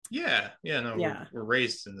No, Yeah. we're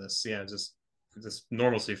raised in this. Yeah, just this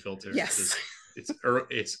normalcy filter. Yes.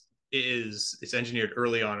 It's engineered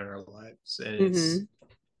early on in our lives, and it's Hmm.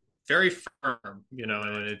 very firm,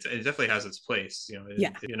 and it definitely has its place,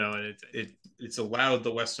 Yeah. and it's allowed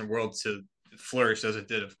the Western world to flourish as it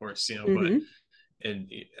did, of course, but Hmm.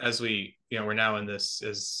 and as we're now in this,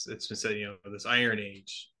 as it's been said, this Iron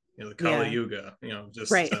Age, the Kali Yeah. Yuga,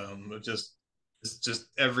 Right. just it's just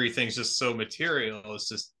everything's just so material. It's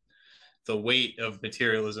just the weight of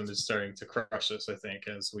materialism is starting to crush us, I think,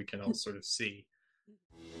 as we can all sort of see.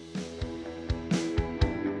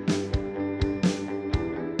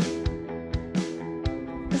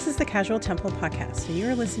 This is the Casual Temple podcast, and you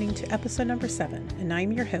are listening to episode number 7, and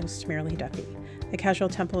I'm your host, Marilee Duffy. The Casual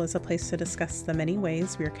Temple is a place to discuss the many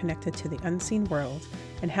ways we are connected to the unseen world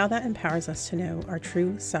and how that empowers us to know our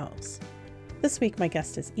true selves. This week, my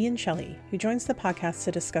guest is Iain Shelley, who joins the podcast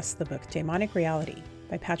to discuss the book Daimonic Reality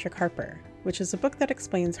by Patrick Harpur, which is a book that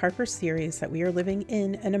explains Harpur's theories that we are living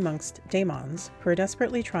in and amongst daemons who are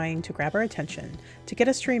desperately trying to grab our attention to get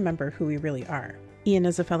us to remember who we really are. Iain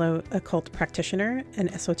is a fellow occult practitioner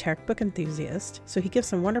and esoteric book enthusiast, so he gives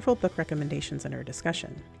some wonderful book recommendations in our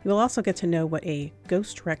discussion. You will also get to know what a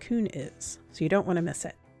ghost raccoon is, so you don't want to miss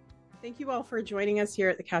it. Thank you all for joining us here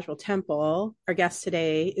at the Casual Temple. Our guest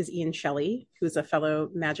today is Iain Shelley, who's a fellow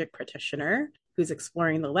magic practitioner who's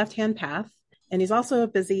exploring the left-hand path, and he's also a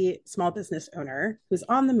busy small business owner who's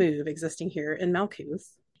on the move, existing here in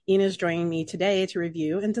Malkuth. Iain is joining me today to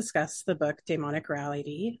review and discuss the book Daimonic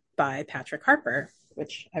Reality by Patrick Harpur,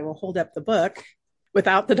 which I will hold up the book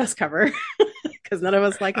without the dust cover because none of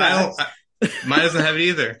us like that. Mine doesn't have it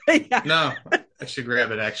either. Yeah. No, I should grab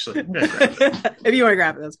it, actually. I'm gonna grab it. If you want to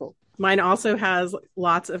grab it, that's cool. Mine also has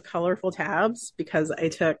lots of colorful tabs because I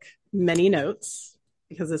took many notes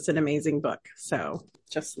because it's an amazing book. So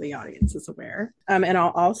just so the audience is aware. And I'll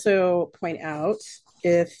also point out,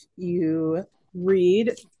 if you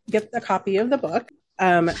get a copy of the book,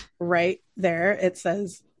 right there, it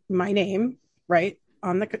says my name, right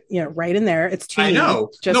on the, right in there. It's to I me. know.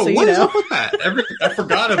 Just no, so what you is know. up with that? I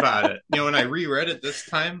forgot about it. When I reread it this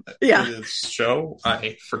time for this show,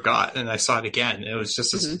 I forgot, and I saw it again. It was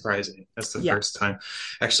just surprising. That's the first time.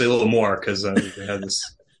 Actually, a little more, because we had this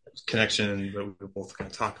connection, but we were both going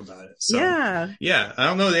to talk about it. So yeah, I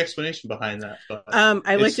don't know the explanation behind that, but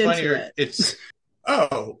I looked into it. It's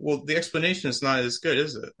the explanation is not as good,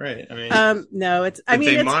 is it? Right? I mean, no, it's. The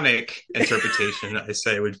demonic interpretation, I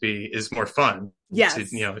say, is more fun. Yes,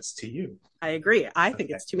 it's to you. I agree. I think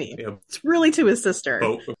it's to me. Yeah. It's really to his sister.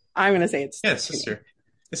 I'm going to say it's sister. Me.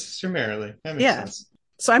 It's Sister Marilee. That makes sense.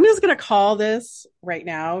 So I'm just going to call this right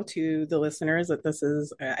now to the listeners that this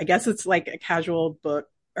is, I guess it's like a casual book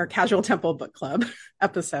or Casual Temple book club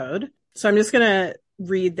episode. So I'm just going to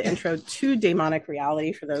read the intro to Daimonic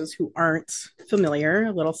Reality for those who aren't familiar,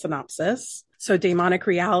 a little synopsis. So Daimonic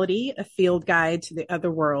Reality, a field guide to the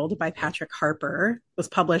other world by Patrick Harpur, was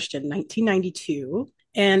published in 1992.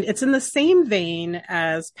 And it's in the same vein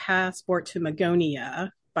as Passport to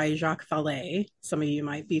Magonia by Jacques Vallée. Some of you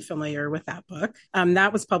might be familiar with that book.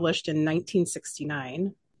 That was published in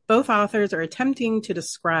 1969. Both authors are attempting to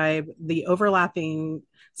describe the overlapping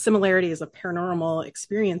similarities of paranormal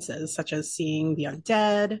experiences, such as seeing the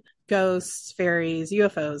undead, ghosts, fairies,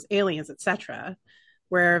 UFOs, aliens, etc.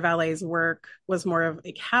 Where Vallée's work was more of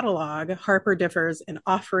a catalog, Harpur differs in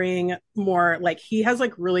offering more, he has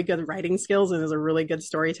really good writing skills and is a really good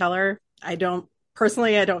storyteller. I don't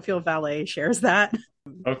feel Vallée shares that.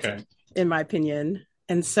 Okay. In my opinion.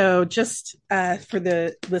 And so just for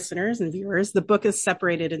the listeners and viewers, the book is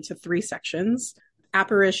separated into 3 sections: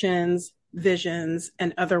 apparitions, visions,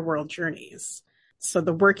 and otherworld journeys. So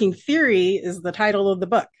the working theory is the title of the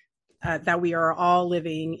book, that we are all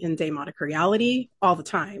living in daimonic reality all the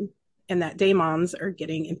time, and that daemons are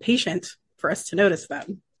getting impatient for us to notice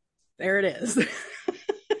them. There it is.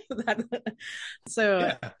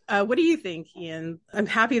 So what do you think, Iain? I'm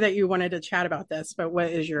happy that you wanted to chat about this, but what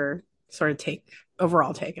is your sort of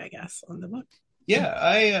overall take, I guess, on the book? Yeah,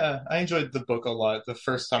 I enjoyed the book a lot the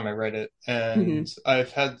first time I read it, and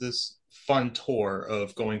I've had this fun tour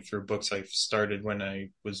of going through books I started when I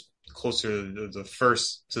was closer to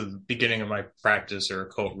the beginning of my practice or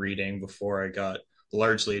occult reading, before I got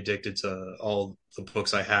largely addicted to all the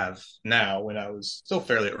books I have now, when I was still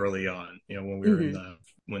fairly early on, when we were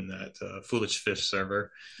in that Foolish Fish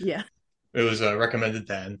server. Yeah. It was recommended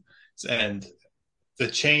then, and the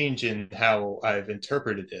change in how I've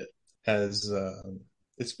interpreted it has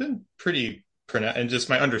it's been pretty pronounced, and just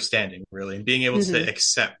my understanding, really, and being able to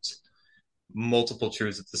accept multiple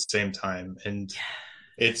truths at the same time. And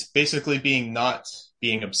it's basically being not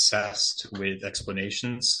being obsessed with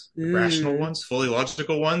explanations, rational Mm. ones, fully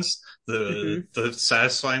logical ones, Hmm. the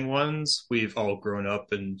satisfying ones we've all grown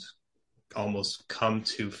up and almost come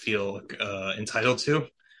to feel entitled to.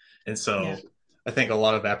 And Yeah. so I think a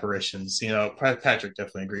lot of apparitions, Patrick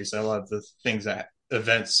definitely agrees that a lot of the things that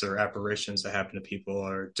events or apparitions that happen to people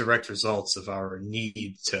are direct results of our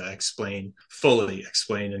need to fully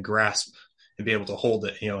explain and grasp and be able to hold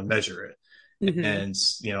it, and measure it. Hmm. And,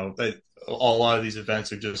 a lot of these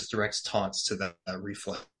events are just direct taunts to that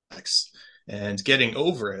reflex. And getting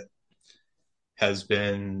over it has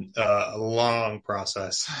been a long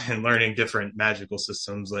process in learning different magical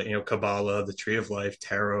systems like Kabbalah, the Tree of Life,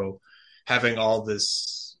 Tarot, having all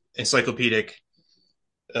this encyclopedic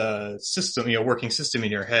system, working system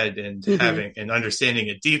in your head, and Hmm. having and understanding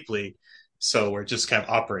it deeply, so where it just kind of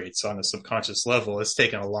operates on a subconscious level. It's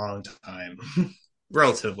taken a long time,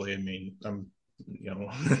 relatively. I mean, I'm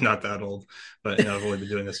not that old, but I've only been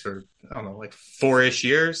doing this for, I don't know, like 4-ish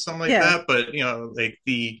years, something like Yeah. that. But like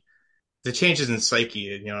the changes in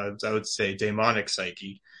psyche, I would say daimonic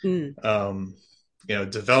psyche, Mm. um,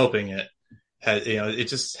 developing it it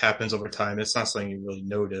just happens over time. It's not something you really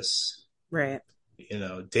notice, Right.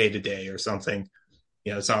 day to day or something.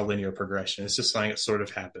 It's not a linear progression. It's just something that sort of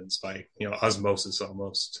happens by, osmosis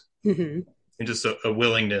almost. Hmm. And just a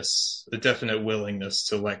willingness, a definite willingness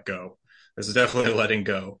to let go. There's definitely a letting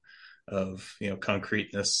go of,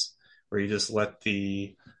 concreteness, where you just let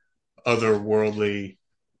the otherworldly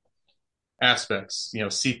aspects,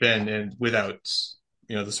 seep in, and without,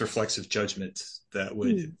 this reflexive judgment that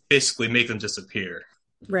would Mm. basically make them disappear.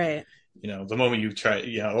 Right. The moment you try,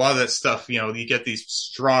 a lot of that stuff, you get these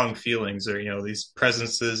strong feelings, or, these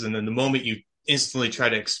presences. And then the moment you instantly try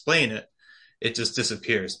to explain it, it just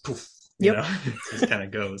disappears. Poof, Yep. it just kind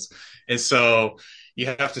of goes. And so you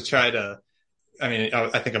have to try to, I mean,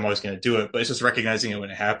 I think I'm always going to do it, but it's just recognizing it when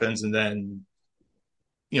it happens. And then,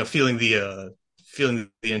 feeling the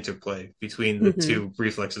interplay between the Hmm. two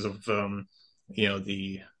reflexes of,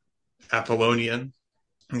 the Apollonian,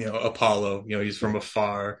 Apollo, he's from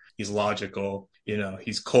afar, he's logical,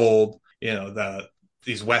 he's cold, the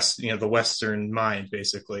Western mind,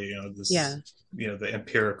 basically, Yeah. this, the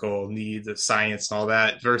empirical need, the science and all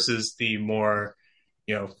that, versus the more,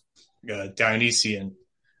 you Dionysian,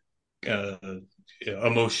 uh,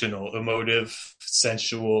 emotional, emotive,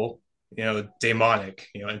 sensual, daimonic,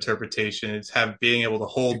 interpretation. It's being able to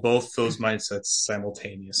hold both those mindsets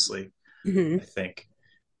simultaneously, Hmm. I think.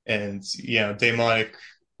 And daimonic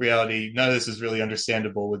reality, none of this is really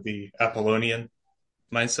understandable with the Apollonian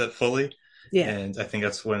mindset fully. Yeah. And I think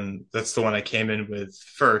that's the one I came in with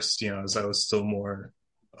first, as I was still more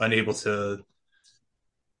unable to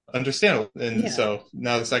understand it. And Yeah. so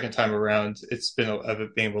now the second time around, it's been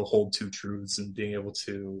being able to hold two truths and being able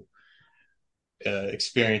to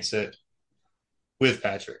experience it with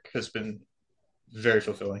Patrick has been very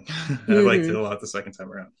fulfilling. I liked it Hmm. a lot the second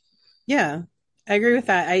time around. Yeah. I agree with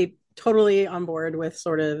that. I totally on board with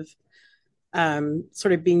sort of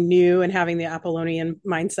being new and having the Apollonian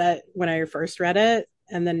mindset when I first read it.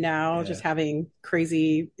 And then now just Yeah. having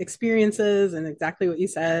crazy experiences and exactly what you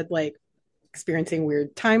said, like experiencing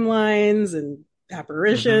weird timelines and Mm-hmm.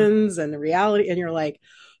 apparitions and the reality. And you're like,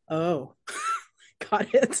 oh,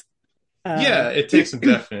 got it. Yeah, Um, it takes some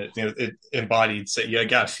definite, it embodied. So you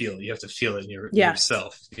gotta feel it. You have to feel it in yes.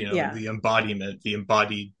 yourself. Yeah. The embodiment, the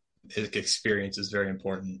embodied experience is very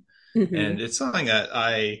important, Hmm. and it's something that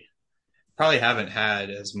I probably haven't had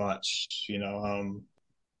as much.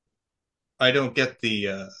 I don't get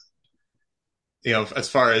the, as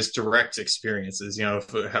far as direct experiences.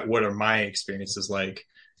 What are my experiences like?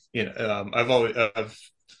 I've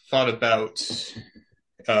thought about.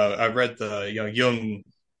 I read the Jung.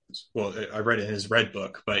 Well, I read it in his Red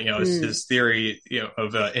book, but Mm. his theory,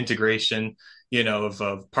 of integration,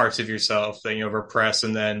 of parts of yourself that repress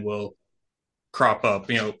and then will crop up,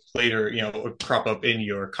 later, crop up in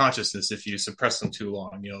your consciousness if you suppress them too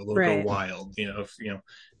long. They'll go Right. wild. If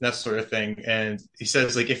that sort of thing. And he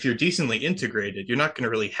says, like, if you're decently integrated, you're not going to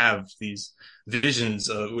really have these visions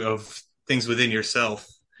of things within yourself,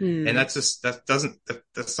 and Mm. that's just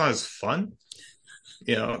that's not as fun,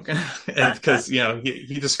 and because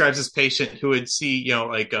he describes this patient who would see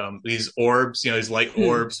like these orbs, these light Mm.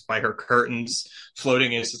 orbs by her curtains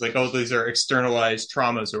floating, and it's just like, oh, these are externalized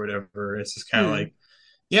traumas or whatever. It's just kind of Mm. like,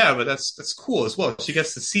 yeah, but that's cool as well. She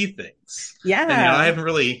gets to see things. And I Yeah. haven't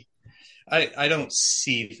really, I don't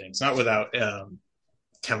see things, not without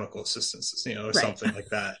chemical assistance, or Right. something like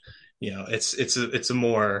that.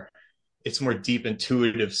 It's a more deep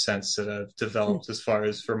intuitive sense that I've developed as far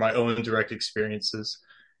as for my own direct experiences.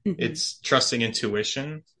 Hmm. It's trusting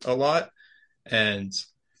intuition a lot. And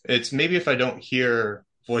it's maybe if I don't hear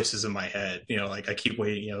voices in my head, like I keep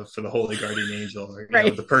waiting, for the holy guardian angel or,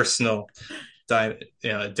 Right. the personal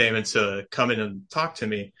daemon to come in and talk to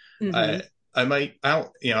me. Mm-hmm. I might, I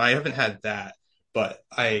don't, I haven't had that, but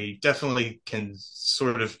I definitely can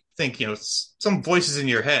sort of think, some voices in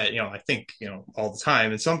your head, I think, all the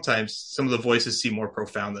time. And sometimes some of the voices seem more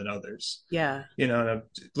profound than others. Yeah. And I'm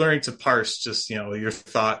learning to parse just, your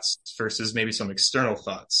thoughts versus maybe some external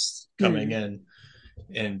thoughts coming Mm. in,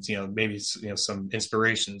 and, maybe, some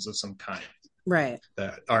inspirations of some kind Right.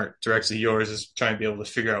 that aren't directly yours, is trying to be able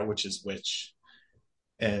to figure out which is which.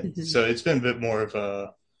 And Mm-hmm. so it's been a bit more of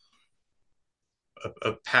a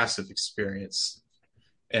passive experience.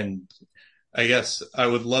 And I guess I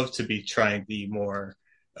would love to be trying the more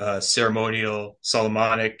ceremonial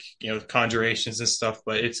Solomonic, conjurations and stuff,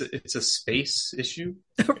 but it's a space issue,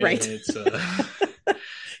 and Right. it's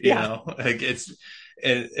Yeah.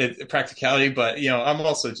 like practicality. But I'm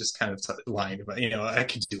also just kind of lying about, I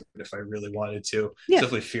could do it if I really wanted to. It's Yeah.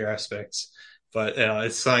 definitely fear aspects, but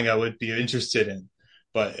it's something I would be interested in.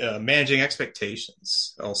 But managing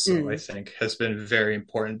expectations also, I Mm. think, has been very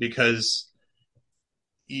important, because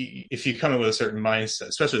if you come in with a certain mindset,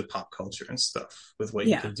 especially with pop culture and stuff, with what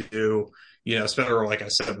you Yeah. can do, especially like I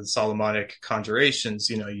said with Solomonic conjurations,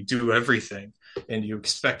 you do everything, and you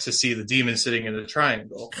expect to see the demon sitting in the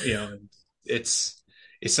triangle, and it's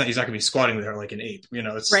not, he's not going to be squatting there like an ape,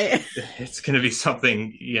 Right. it's going to be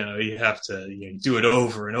something, you have to do it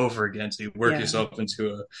over and over again until you work Yeah. yourself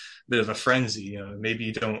into a bit of a frenzy. Maybe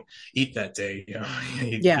you don't eat that day,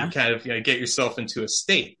 you Yeah. kind of get yourself into a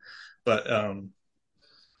state. But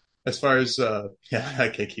as far as yeah, I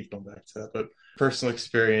can't keep going back to that, but personal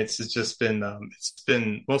experience has just been it's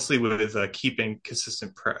been mostly with keeping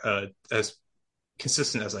as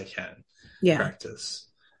consistent as I can Yeah. practice,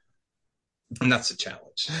 and that's a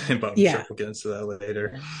challenge. But I'm sure Yeah. we'll get into that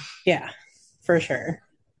later. Yeah. For sure.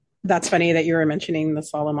 That's funny that you were mentioning the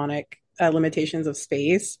Solomonic limitations of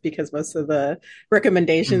space because most of the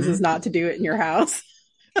recommendations is Mm-hmm. not to do it in your house,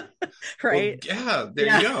 Well, right? yeah, there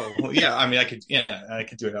you Yeah. go. Well, yeah, I mean, I could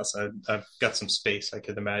do it outside. I've got some space. I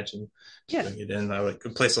could imagine Yeah. doing it in. I like a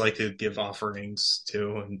place I like to give offerings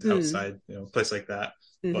to, and Mm. outside, a place like that.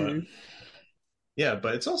 But Hmm. yeah,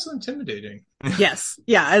 but it's also intimidating. Yes.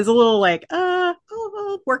 Yeah. It's a little like, I'll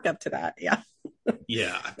work up to that. Yeah.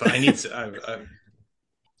 Yeah, but I need to.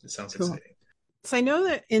 It sounds Cool. exciting. So I know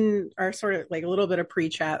that in our sort of like a little bit of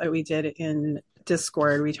pre-chat that we did in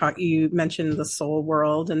Discord, you mentioned the soul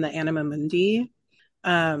world and the anima mundi.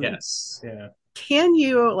 Um, Yes. Yeah. can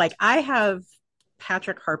you like I have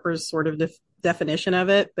Patrick Harper's sort of definition of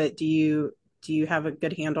it, but do you have a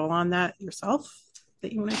good handle on that yourself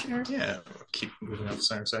that you want to share? Yeah. Keep moving up.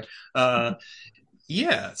 Sorry. Uh,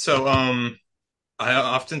 yeah. So, I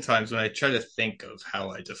oftentimes, when I try to think of how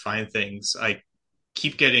I define things, I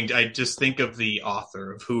just think of the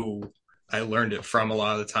author of who I learned it from a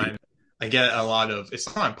lot of the time. I get a lot of,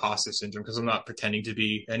 it's not imposter syndrome, because I'm not pretending to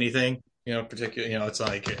be anything, particular, it's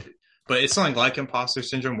like, but it's something like imposter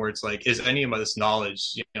syndrome, where it's like, is any of this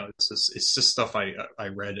knowledge, it's just stuff I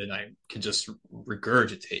read and I can just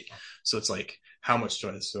regurgitate. So it's like, how much do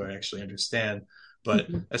I actually understand? But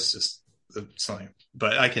Mm-hmm. that's just something.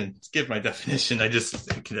 But I can give my definition. I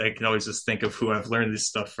can always just think of who I've learned this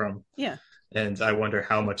stuff from, Yeah. and I wonder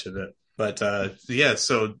how much of it. But yeah,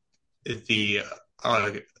 so the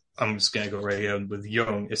I'm just gonna go right in with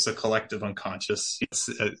Jung. It's the collective unconscious.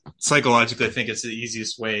 Psychologically, I think it's the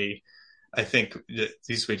easiest way. I think the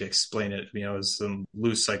easiest way to explain it, is some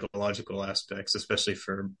loose psychological aspects, especially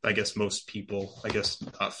for, I guess, most people, I guess,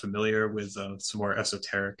 not familiar with some more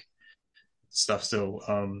esoteric stuff. So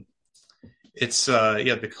it's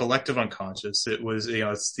yeah, the collective unconscious. It was,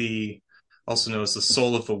 it's the also known as the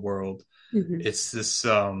soul of the world. Mm-hmm. It's this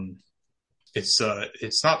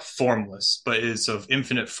it's not formless, but it's of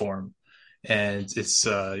infinite form, and it's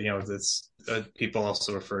this people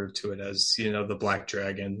also refer to it as, the black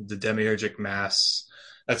dragon, the demiurgic mass.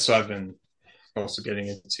 That's what I've been also getting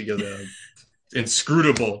into, the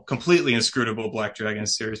inscrutable, completely inscrutable Black Dragon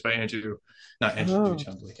series by not Andrew Oh.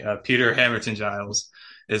 Chumley, Peter Hamilton Giles,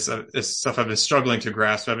 is stuff I've been struggling to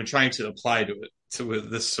grasp. I've been trying to apply to it, to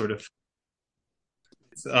this sort of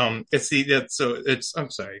it's so it's,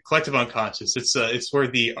 I'm sorry, collective unconscious. It's where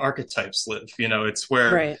the archetypes live. It's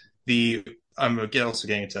where Right. the I'm again also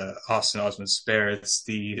getting into Austin Osman Spare. It's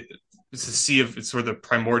the sea of it's where the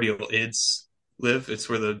primordial ids live. It's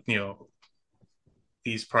where the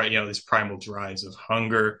these primal drives of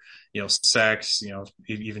hunger, sex,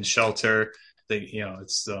 even shelter.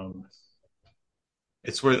 It's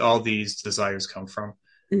where all these desires come from,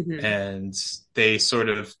 Mm-hmm. and they sort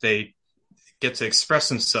of they get to express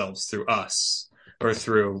themselves through us or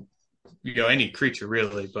through any creature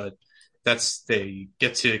really, but they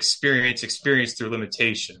get to experience through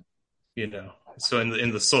limitation, so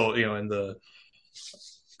in the soul, in the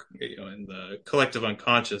collective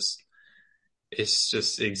unconscious, it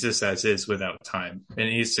exists as is without time, and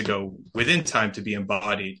it needs to go within time to be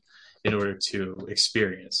embodied in order to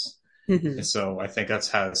experience. And so I think that's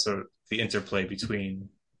how sort of the interplay between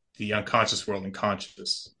the unconscious world and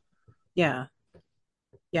conscious. Yeah.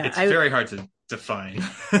 It's very hard to define.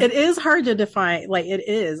 It is hard to define. Like it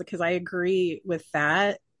is, because I agree with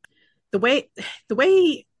that. The way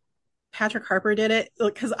Patrick Harpur did it,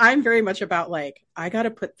 because I'm very much about like, I got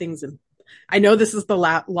to put things in. I know this is the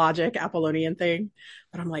logic Apollonian thing,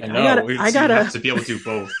 but I'm like, I gotta you have to be able to do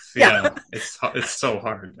both. Yeah, it's so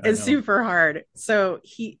hard. It's super hard. So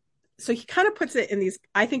he kind of puts it in these,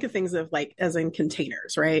 I think of things of like as in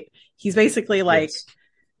containers, right? He's basically like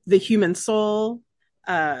the human soul.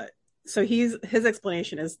 So his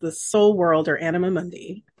explanation is the soul world, or anima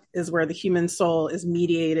mundi, is where the human soul is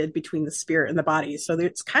mediated between the spirit and the body. So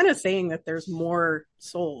it's kind of saying that there's more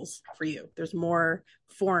souls for you. There's more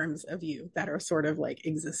forms of you that are sort of like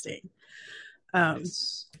existing. And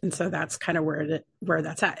so that's kind of where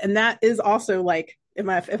that's at. And that is also like,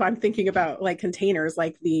 if I'm thinking about like containers,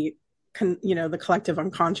 like the collective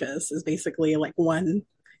unconscious is basically like one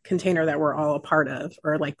container that we're all a part of,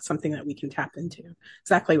 or like something that we can tap into.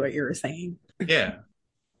 Exactly what you were saying. Yeah.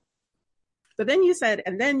 But then you said,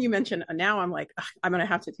 and then you mentioned, and now I'm like, I'm going to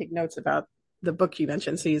have to take notes about the book you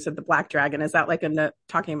mentioned. So you said The Black Dragon. Is that like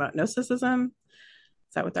talking about Gnosticism?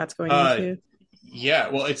 Is that what that's going into? Yeah.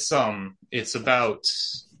 Well, it's about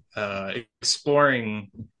exploring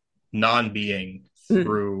non-being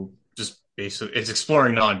through just basically, it's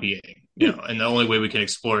exploring non-being, and the only way we can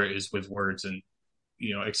explore it is with words and,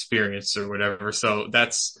 experience or whatever. So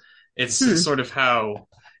it's sort of how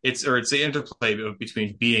it's the interplay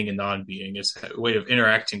between being and non-being. It's a way of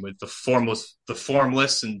interacting with the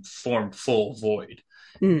formless and formful void.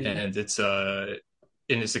 And it's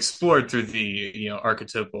explored through the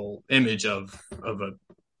archetypal image of a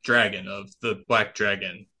dragon, of the black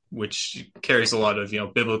dragon, which carries a lot of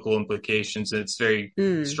biblical implications, and it's very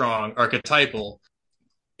strong archetypal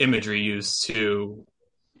imagery used to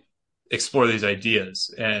explore these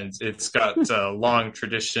ideas. And it's got a long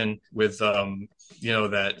tradition with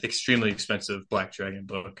that extremely expensive Black Dragon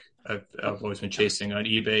book I've always been chasing on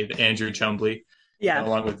eBay, the Andrew Chumbly,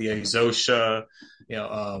 along with the Exosha.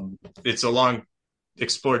 It's a long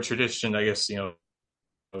explored tradition, I guess,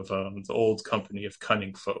 of the old company of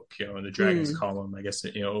cunning folk, in the Dragon's Column, I guess,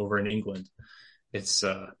 over in England. It's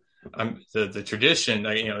the tradition,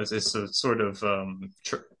 it's a sort of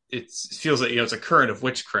it feels like it's a current of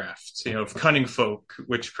witchcraft, of cunning folk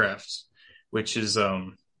witchcraft, which is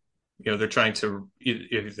they're trying to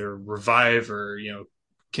either revive or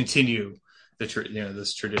continue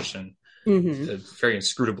this tradition. It's very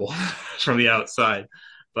inscrutable from the outside,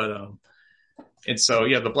 but and so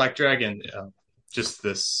the Black Dragon,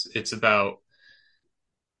 it's about,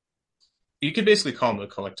 you could basically call them the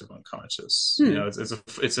collective unconscious.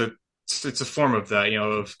 It's a form of that,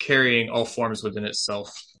 of carrying all forms within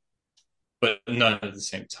itself, but none at the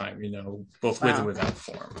same time, both with and without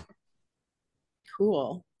form.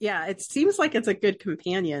 Cool. Yeah, it seems like it's a good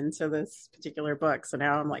companion to this particular book. So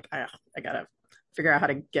now I'm like, I gotta figure out how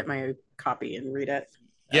to get my copy and read it.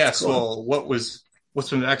 Yes. Cool. Well, what's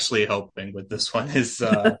been actually helping with this one is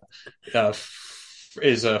Frater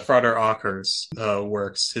Auker's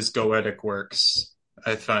works, his goetic works.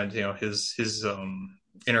 I find his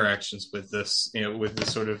interactions with this with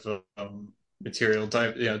this sort of material,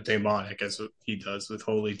 daimonic, as what he does with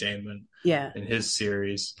Holy Daemon in his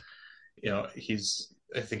series. I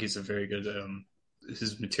think he's a very good,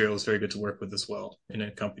 his material is very good to work with as well in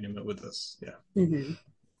accompaniment with this.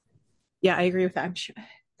 Yeah, I agree with that.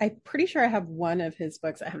 I'm pretty sure I have one of his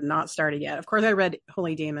books I have not started yet. Of course, I read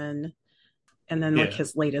Holy Daemon and then like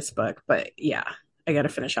his latest book, but I got to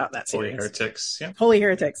finish out that series. Holy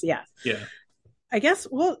Heretics, yeah. I guess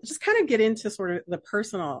we'll just kind of get into sort of the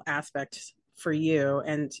personal aspect for you.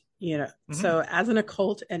 And, so as an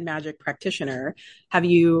occult and magic practitioner, have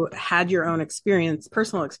you had your own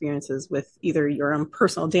personal experiences with either your own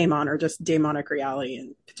personal daemon or just daemonic reality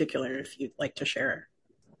in particular, if you'd like to share?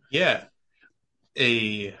 Yeah.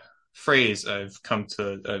 A phrase I've come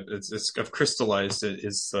to, I've crystallized it,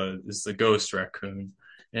 is the ghost raccoon.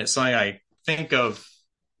 And it's something I think of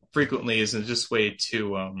frequently as a just way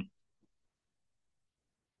to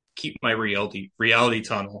keep my reality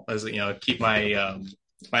tunnel, as keep my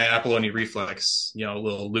my Apollonian reflex a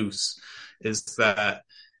little loose. Is that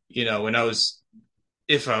when I was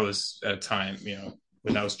if I was at a time,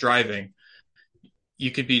 when I was driving,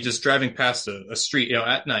 you could be just driving past a street,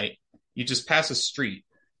 at night. You just pass a street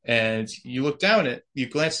and you look down it, you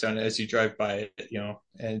glance down it as you drive by it,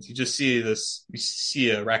 and you just see you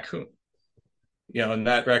see a raccoon, and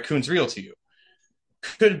that raccoon's real to you.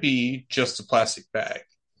 Could be just a plastic bag.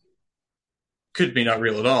 Could be not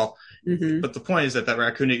real at all. Mm-hmm. But the point is that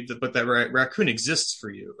raccoon exists for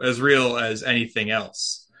you, as real as anything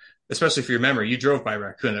else. Especially for your memory, you drove by a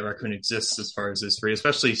raccoon. That raccoon exists as far as it's free.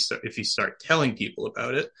 Especially if you start telling people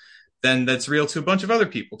about it, then that's real to a bunch of other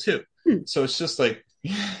people too. So it's just like,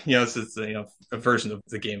 it's a version of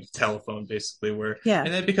the game of telephone, basically, where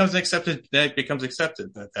and it becomes accepted. That becomes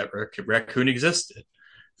accepted that raccoon existed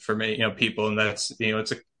for me, people, and that's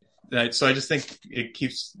it's a. So I just think it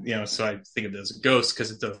keeps, so I think of it as a ghost because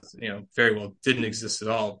it does, very well didn't exist at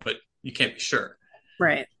all, but you can't be sure.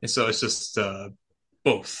 Right. And so it's just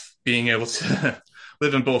both being able to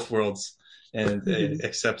live in both worlds and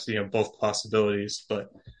accept, both possibilities. But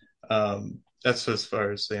that's as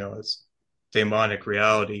far as, as daimonic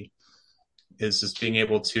reality is just being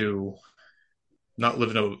able to not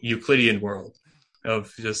live in a Euclidean world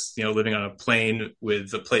of just, living on a plane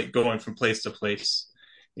with a plate going from place to place.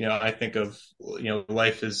 I think of,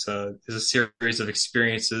 life is a series of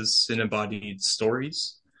experiences and embodied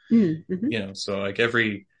stories. Mm-hmm. So like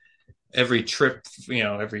every trip,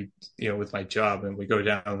 with my job, and we go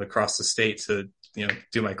down across the state to,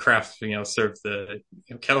 do my craft, serve the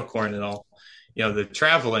kettle corn and all, the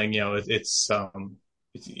traveling, it's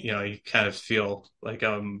you kind of feel like,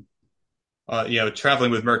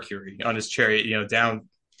 traveling with Mercury on his chariot, down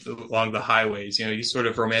along the highways, you sort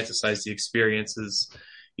of romanticize the experiences.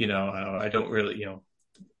 I don't really,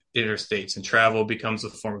 interstates, and travel becomes a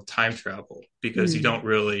form of time travel because you're not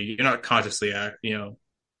consciously you're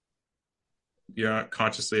not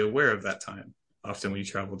consciously aware of that time often when you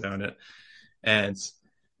travel down it. And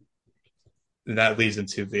that leads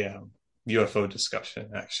into the UFO discussion,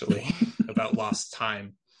 actually, about lost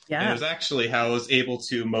time. Yeah. And it was actually how I was able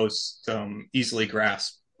to most easily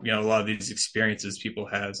grasp, a lot of these experiences people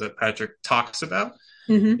have that Patrick talks about.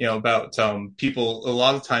 About people, a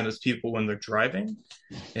lot of times people when they're driving,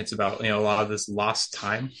 it's about, a lot of this lost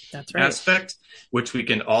time aspect, which we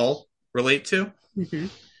can all relate to.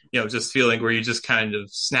 Just feeling where you just kind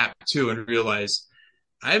of snap to and realize,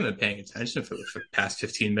 I haven't been paying attention for the past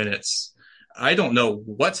 15 minutes. I don't know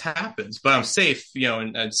what's happened, but I'm safe,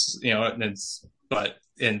 and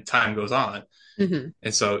time goes on. And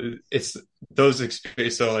so it's those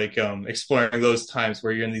experiences, so like exploring those times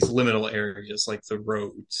where you're in these liminal areas like the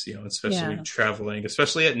roads, especially traveling,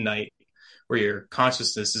 especially at night, where your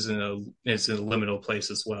consciousness is in a liminal place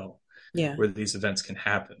as well, where these events can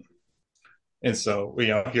happen. And so,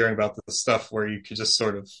 hearing about the stuff where you could just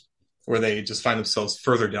sort of, where they just find themselves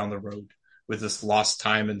further down the road with this lost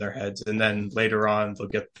time in their heads, and then later on they'll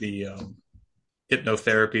get the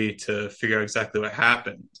hypnotherapy to figure out exactly what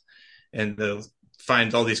happened. And they'll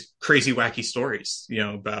find all these crazy, wacky stories,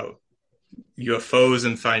 about UFOs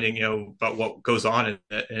and finding, about what goes on in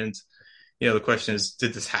it. And, the question is,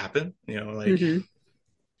 did this happen? Yeah,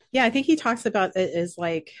 I think he talks about it as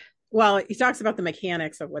like, well, he talks about the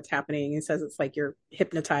mechanics of what's happening. He says it's like you're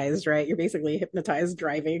hypnotized, right? You're basically hypnotized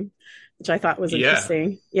driving, which I thought was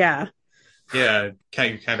interesting. Yeah. Yeah.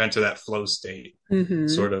 Kind of enter that flow state,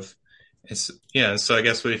 sort of. So I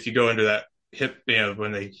guess if you go into that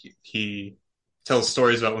when he tells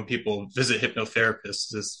stories about when people visit hypnotherapists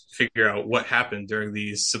to figure out what happened during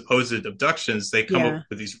these supposed abductions, they come up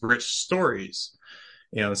with these rich stories.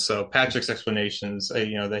 So Patrick's explanations,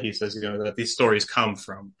 that he says, that these stories come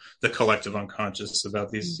from the collective unconscious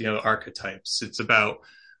about these, archetypes. It's about,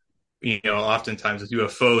 oftentimes with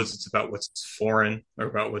UFOs, it's about what's foreign or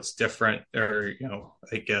about what's different, or,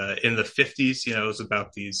 like in the 50s, it was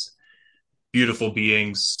about these beautiful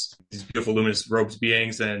beings, these beautiful luminous robed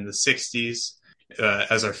beings. And in the 60s,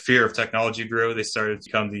 as our fear of technology grew, they started to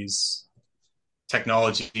become these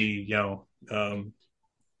technology,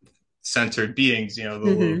 centered beings, the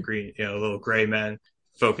little green, little gray men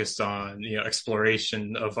focused on,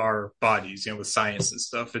 exploration of our bodies, with science and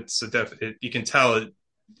stuff. It's you can tell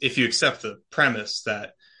if you accept the premise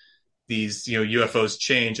that these, UFOs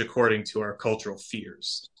change according to our cultural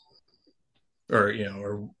fears, or,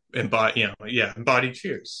 embodied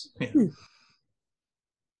fears.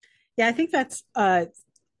 Yeah, I think that's I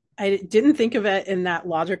didn't think of it in that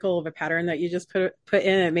logical of a pattern that you just put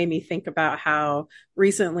in. It made me think about how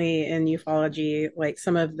recently in ufology, like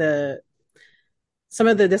some of the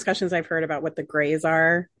discussions I've heard about what the grays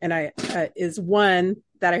are, and I is one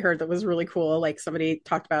that I heard that was really cool. Like somebody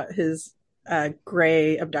talked about his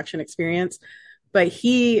gray abduction experience, but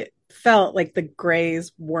he felt like the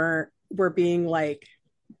grays were being like,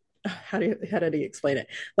 how did he explain it?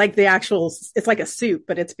 Like the actual, it's like a suit,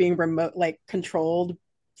 but it's being remote, like controlled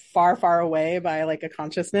far away by like a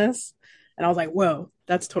consciousness. And I was like, whoa,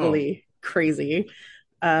 that's Oh, totally crazy.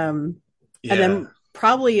 Um, and yeah. then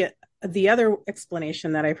probably the other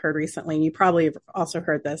explanation that I've heard recently, and you probably have also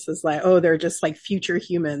heard this, is like, oh, they're just like future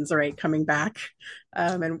humans, right, coming back.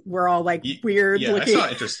 And we're all like weird Yeah, I looking. saw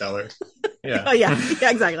Interstellar. Yeah. Oh yeah, yeah,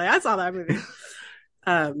 exactly. I saw that movie.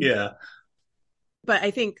 Um, Yeah. but I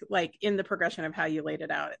think like in the progression of how you laid it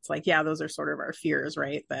out, it's like, yeah, those are sort of our fears,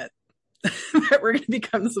 right? That that we're going to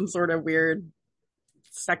become some sort of weird,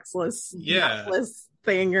 sexless, Yeah. mouthless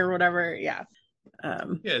thing or whatever. Yeah.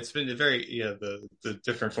 Um, Yeah, it's been a very the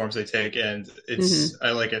different forms they take, and mhm. it's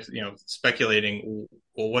I like it speculating.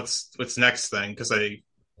 Well, what's next then? Because I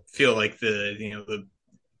feel like the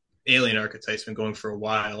alien archetype's been going for a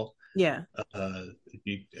while. Yeah. Uh,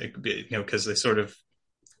 because they sort of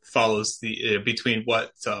follows the between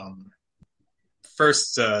what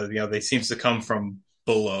first they seems to come from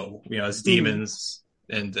below, as Mhm. demons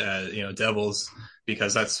and devils,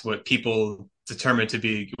 because that's what people determined to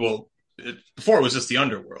be. Well, before it was just the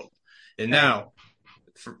underworld, and Right. now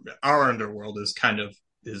for our underworld is kind of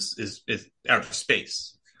is outer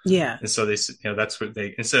space, Yeah. and so they that's what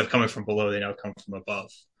they, instead of coming from below, they now come from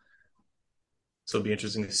above. So it'll be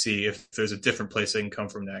interesting to see if there's a different place they can come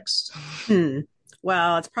from next. Hmm.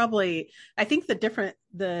 Well, it's probably, I think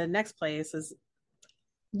the next place is,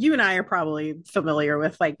 you and I are probably familiar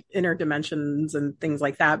with like inner dimensions and things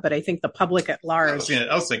like that, but I think the public at large,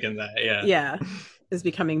 I was thinking that, yeah. yeah, is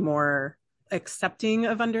becoming more accepting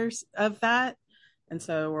of that. And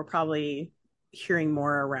so we're probably hearing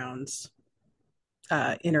more around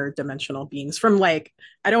interdimensional beings from like,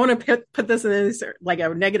 I don't want to put this in like a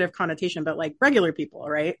negative connotation, but like regular people,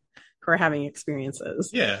 right? Who are having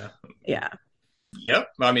experiences. Yeah. Yeah. Yep.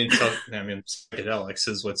 I mean, psychedelics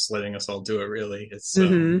is what's letting us all do it. Really, it's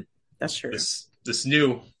Mm-hmm. That's true. this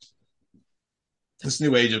new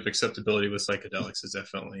age of acceptability with psychedelics is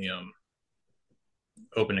definitely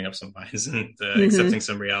opening up some minds and Mm-hmm. accepting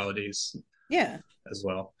some realities Yeah. as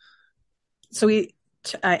well. So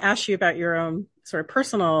I asked you about your own sort of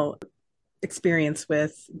personal experience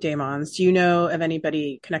with daemons. Do you know of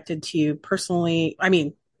anybody connected to you personally? I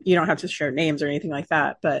mean, you don't have to share names or anything like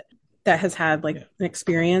that, but that has had like Yeah. an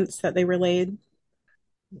experience that they relayed.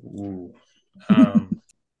 Ooh. Um,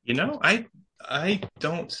 I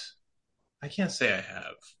don't. I can't say I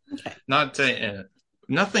have. Okay. Not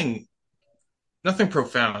nothing. Nothing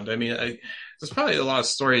profound. I mean, there's probably a lot of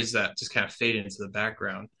stories that just kind of fade into the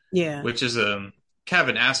background, Yeah. which is kind of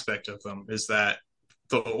an aspect of them, is that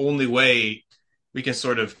the only way we can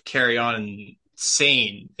sort of carry on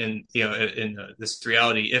sane in this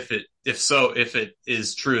reality, if it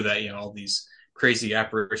is true that all these crazy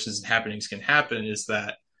apparitions and happenings can happen, is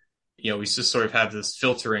that we just sort of have this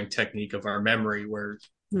filtering technique of our memory where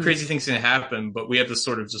Hmm. crazy things can happen, but we have this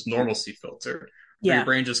sort of just normalcy filter where your Yeah.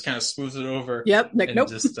 brain just kind of smooths it over Yep. Like, and nope.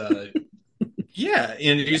 just yeah,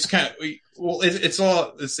 and you just kind of it's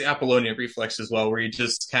the Apollonian reflex as well, where you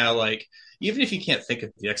just kind of like, even if you can't think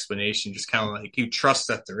of the explanation, just kind of like you trust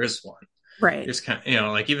that there is one. Right. You're just kind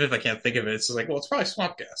of like, even if I can't think of it, it's just like, well, it's probably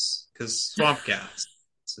swamp gas, because swamp gas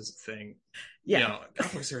is a thing. Yeah.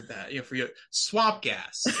 I've always heard that. For you, swamp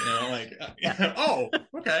gas. Like, Yeah. oh,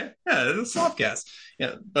 okay, yeah, it's swamp gas.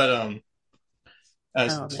 Yeah, but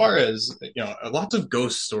as Oh far man. as lots of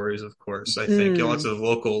ghost stories, of course. I think lots Mm. of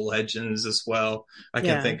local legends as well. I can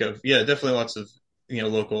Yeah. think of, yeah, definitely lots of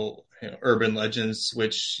local urban legends,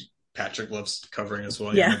 which Patrick loves covering as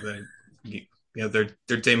well. Yeah.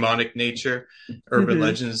 Their demonic nature, urban Mm-hmm.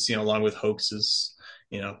 legends, along with hoaxes.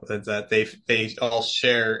 That they all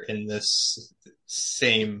share in this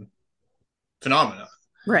same phenomenon.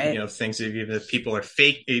 Right. Things that even if people are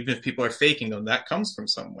faking them, that comes from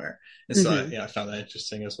somewhere. And so Mm-hmm. I found that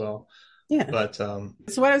interesting as well. Yeah. But So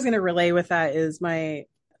what I was going to relay with that is my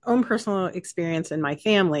own personal experience in my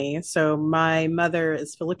family. So my mother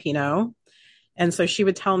is Filipino, and so she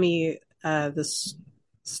would tell me this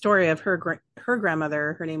story of her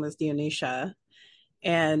grandmother. Her name was Dionisia,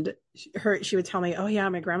 and she would tell me, "Oh yeah,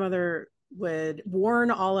 my grandmother would warn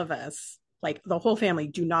all of us, like the whole family,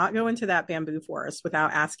 do not go into that bamboo forest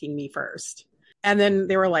without asking me first." And then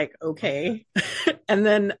they were like, okay, "Okay." And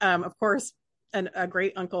then, of course, a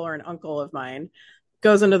great uncle or an uncle of mine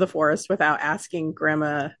goes into the forest without asking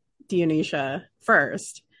Grandma Dionysia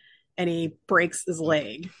first, and he breaks his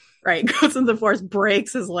leg. Right, goes into the forest,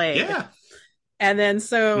 breaks his leg, yeah, and then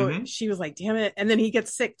so mm-hmm. she was like, "Damn it!" And then he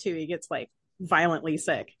gets sick too. He gets like violently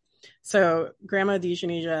sick. So Grandma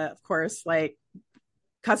Dionysia, of course, like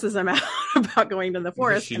cusses him out about going to the Because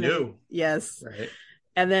forest. she And then, knew, yes. right?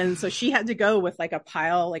 And then so she had to go with like a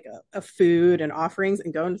pile, like a food and offerings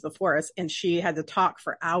and go into the forest. And she had to talk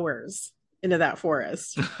for hours into that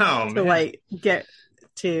forest Oh to man, like get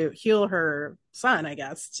to heal her son, I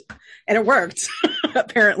guess. And it worked,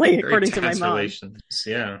 apparently, very according to my tense mom. relations.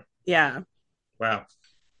 Yeah. Yeah. Wow.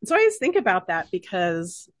 So I always think about that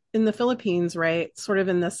because in the Philippines, right, sort of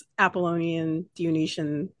in this Apollonian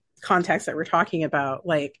Dionysian context that we're talking about,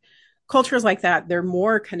 like cultures like that, they're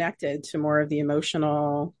more connected to more of the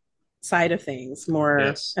emotional side of things, more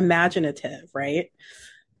Yes. imaginative, right?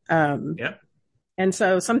 Um, Yeah. and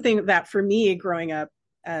so something that for me growing up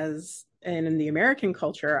as and in the American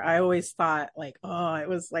culture, I always thought like, oh, it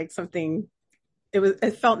was like something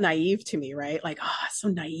it felt naive to me, right? Like, oh, so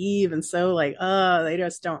naive and so like, oh, they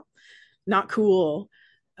just don't not cool.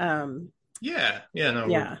 Um, Yeah. Yeah. No,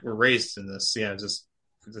 yeah. we're raised in this. Yeah. Just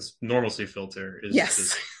this normalcy filter is Yes.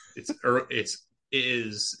 just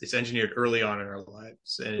it's engineered early on in our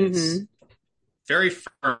lives, and it's Mm-hmm. very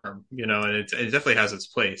firm, and it definitely has its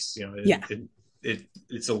place. Yeah.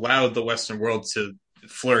 It's allowed the Western world to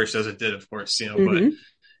flourish as it did, of course, but Mm-hmm.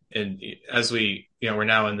 and as we're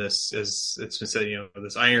now in this, as it's been said,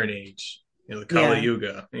 this Iron Age, the Kali Yeah.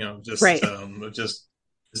 Yuga, Right. just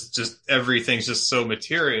it's just everything's just so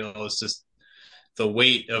material. It's just the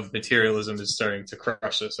weight of materialism is starting to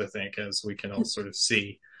crush us, I think, as we can all sort of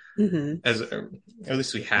see, Mm-hmm. as at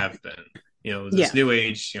least we have been. This Yeah. new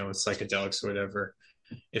age, with psychedelics or whatever.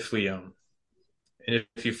 If we and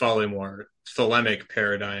if you follow a more thelemic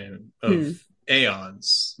paradigm of Hmm.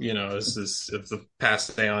 aeons, is this of the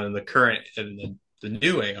past aeon and the current and the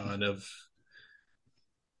new aeon of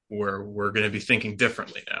where we're going to be thinking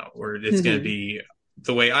differently now, where it's going to Mm-hmm. be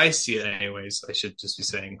the way I see it, anyways. I should just be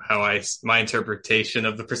saying my interpretation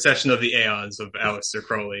of the procession of the aeons of Aleister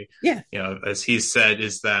Crowley, Yeah. as he said,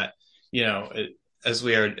 is that as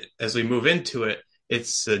we move into it,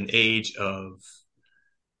 it's an age of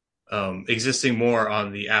existing more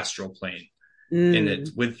on the astral plane, and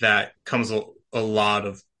Mm. with that comes a lot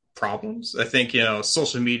of problems. I think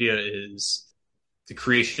social media is the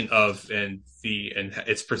creation of and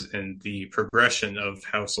the progression of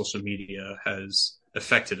how social media has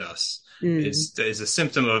affected us Mm. is a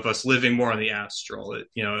symptom of us living more on the astral. It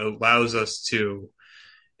allows us to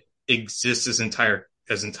exist as entire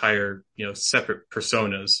separate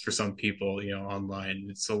personas for some people online.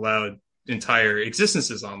 It's allowed entire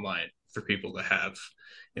existences online for people to have.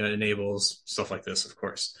 It enables stuff like this, of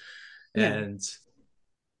course, Yeah. and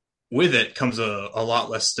with it comes a lot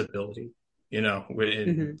less stability, in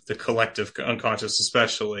Mm-hmm. the collective unconscious,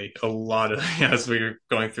 especially a lot of, as we're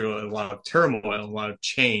going through a lot of turmoil, a lot of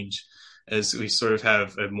change, as we sort of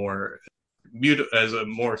have a more as a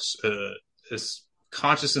more as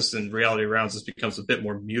consciousness and reality around us becomes a bit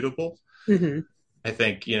more mutable. Mm-hmm. I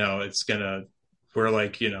think we're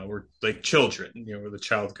like children, we're the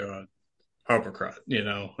child god Harpocrat.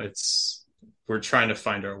 We're trying to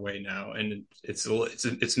find our way now, and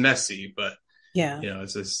it's messy, but Yeah.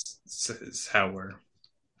 it's how we're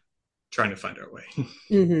trying to find our way.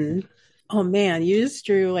 Mm-hmm. Oh man, you just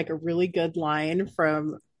drew like a really good line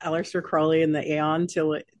from Aleister Crowley and the Aeon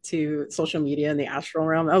to social media in the astral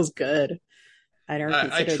realm. That was good. I never I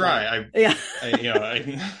considered that. try. Yeah. I you know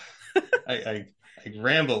I, I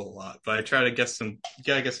ramble a lot, but I try to get some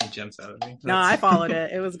gems out of me. No, That's I followed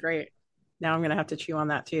it. It was great. Now I'm gonna have to chew on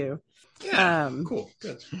that too. yeah, Um, cool,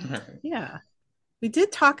 good. yeah. We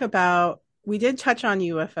did touch on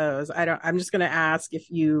UFOs. I'm just gonna ask if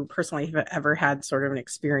you personally have ever had sort of an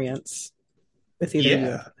experience with either Yeah,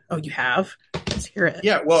 UFO. Oh, you have? Let's hear it.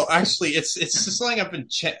 yeah. Well, actually, it's just something I've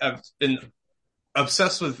been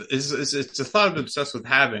obsessed with. Is it's a thought I've been obsessed with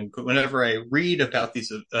having whenever I read about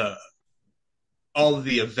these all of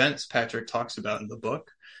the events Patrick talks about in the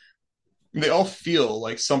book. They all feel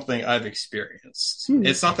like something I've experienced. Hmm.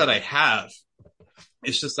 It's not that I have,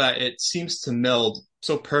 it's just that it seems to meld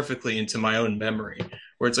so perfectly into my own memory.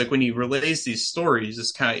 Where it's like when he relays these stories,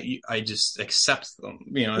 just kind of I just accept them,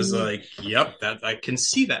 as Mm. like, yep, that I can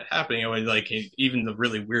see that happening. When like even the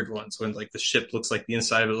really weird ones, when like the ship looks like the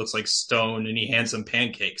inside of it looks like stone, and he hands them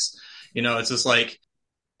pancakes. It's just like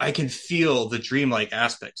I can feel the dreamlike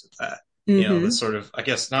aspects of that. The Mm-hmm. sort of, I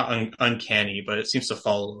guess, not uncanny, but it seems to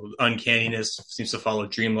follow uncanniness, seems to follow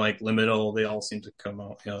dreamlike, liminal. They all seem to come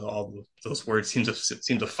out, all those words seem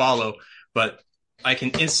to follow, but I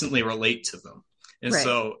can instantly relate to them. And Right.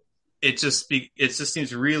 so it just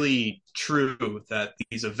seems really true that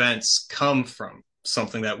these events come from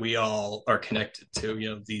something that we all are connected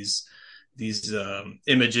to, these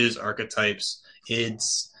images, archetypes,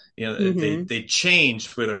 ids, Mm-hmm. They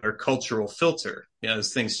change with our cultural filter.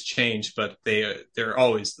 As things change, but they're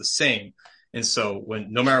always the same. And so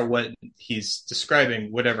when no matter what he's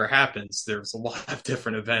describing, whatever happens, there's a lot of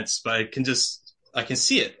different events. But I can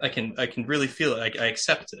see it. I can really feel it. I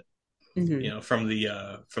accept it. Mm-hmm.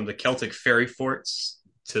 From the Celtic fairy forts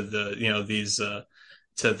to the these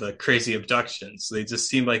to the crazy abductions. They just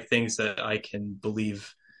seem like things that I can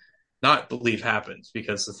not believe happened,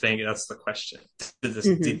 because that's the question.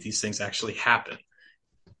 Mm-hmm. Did these things actually happen?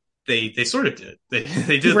 They sort of did. They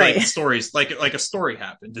did, like Right. stories, like a story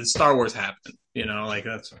happened. Did Star Wars happen? Like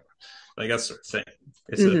that sort of thing.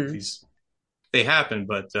 It's a Mm-hmm. these They happen,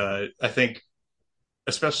 but I think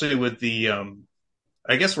especially with the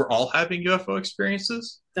I guess we're all having UFO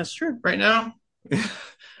experiences That's true. right now.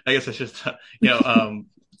 I guess I should,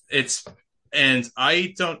 it's, and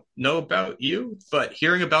I don't know about you, but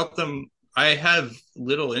hearing about them, I have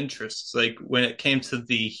little interest. Like when it came to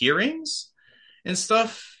the hearings and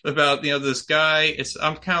stuff about, this guy,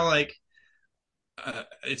 I'm kind of like,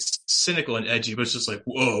 it's cynical and edgy, but it's just like,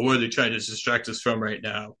 whoa, what are they trying to distract us from right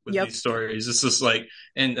now with Yep. these stories? It's just like,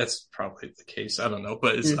 and that's probably the case. I don't know,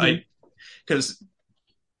 but Mm-hmm. because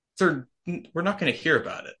we're not going to hear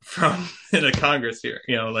about it from in a Congress here,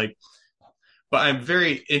 but I'm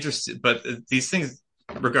very interested. But these things,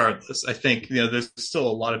 regardless, I think there's still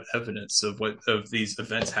a lot of evidence of these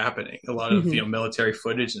events happening. A lot of Mm-hmm. military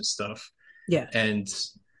footage and stuff, Yeah. and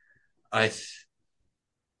I,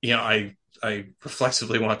 I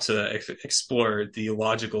reflexively want to explore the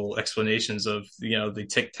logical explanations of the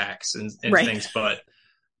tic tacs and Right. things, but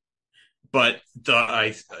the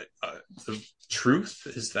truth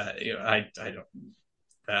is that I don't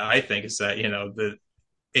I think is that the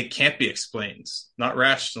it can't be explained, not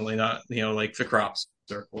rationally, not like the crop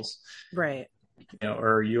circles, Right.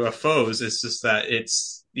 or UFOs. It's just that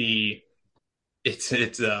it's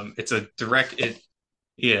a direct it.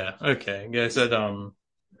 Yeah, okay. I said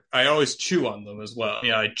I always chew on them as well.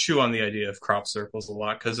 I chew on the idea of crop circles a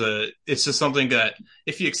lot, because it's just something that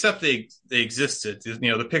if you accept they existed,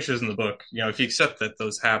 the pictures in the book, if you accept that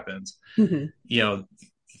those happened, Mm-hmm. you know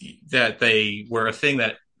that they were a thing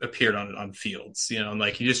that appeared on fields, and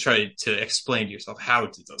like you just try to explain to yourself, how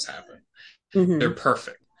did those happen? Mm-hmm. They're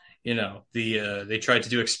perfect. They tried to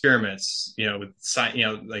do experiments, with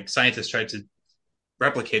like scientists tried to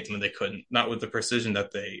replicate them and they couldn't, not with the precision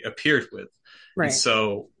that they appeared with. And Right.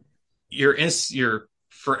 so you're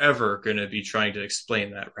forever going to be trying to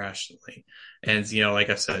explain that rationally. And like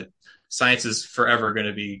I said, science is forever going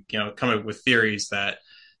to be coming up with theories that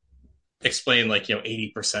explain like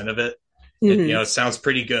 80% of it. Mm-hmm. It sounds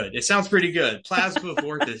pretty good. It sounds pretty good. Plasma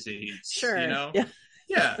vortices, Sure. Yeah.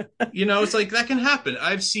 yeah, it's like that can happen.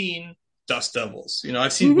 I've seen dust devils,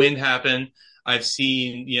 I've seen Mm-hmm. wind happen. I've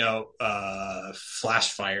seen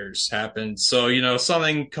flash fires happen. So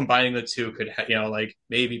something combining the two could like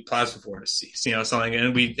maybe plasma vortices, something,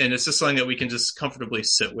 and it's just something that we can just comfortably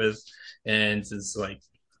sit with, and it's like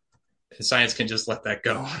science can just let that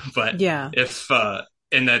go. But Yeah. if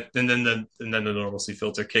and then the normalcy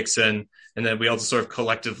filter kicks in, and then we all just sort of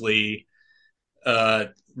collectively uh,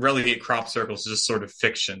 relegate crop circles to just sort of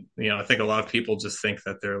fiction. I think a lot of people just think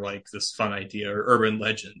that they're like this fun idea or urban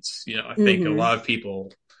legends. I think a Mm-hmm. lot of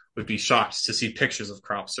people would be shocked to see pictures of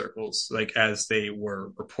crop circles like as they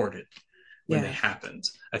were reported when they Yeah. happened.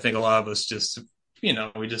 I think a lot of us just,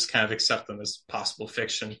 we just kind of accept them as possible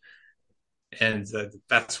fiction, and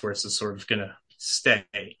that's where it's just sort of going to stay.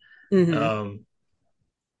 Mm-hmm. Um,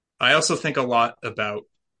 I also think a lot about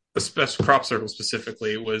the crop circle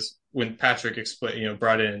specifically was when Patrick explained,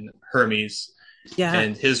 brought in Hermes Yeah.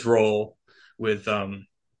 and his role with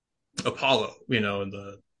Apollo, and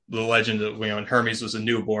the legend of when Hermes was a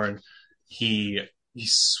newborn, he he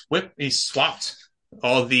swapped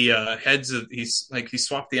all the heads of he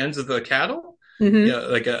swapped the ends of the cattle.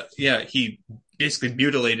 Mm-hmm. He basically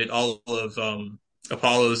mutilated all of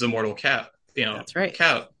Apollo's immortal That's right.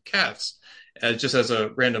 calves, just as a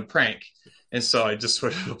random prank. And so I just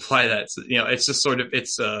sort of apply that to, it's just sort of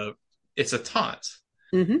it's a taunt.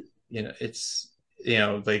 Mm-hmm. It's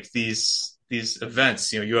like these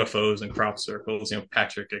events, UFOs and crop circles.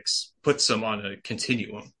 Patrick puts them on a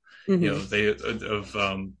continuum. Mm-hmm. They of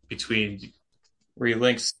between where he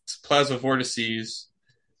links plasma vortices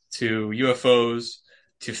to UFOs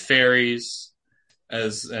to fairies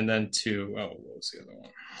and then to what was the other one?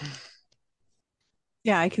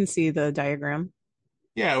 Yeah, I can see the diagram.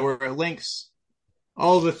 Yeah, where it links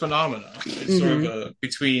all the phenomena. It's sort of Mm-hmm.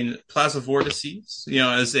 between plasma vortices,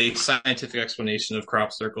 as a scientific explanation of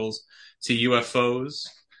crop circles, to UFOs,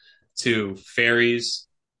 to fairies,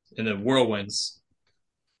 and then whirlwinds,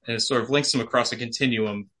 and it sort of links them across a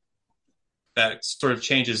continuum that sort of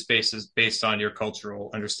changes based on your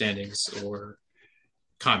cultural understandings or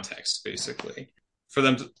context, basically. For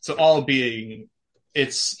them to all be,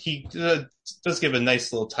 he does give a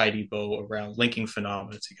nice little tidy bow around linking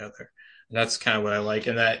phenomena together. And that's kind of what I like,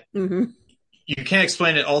 and that you can't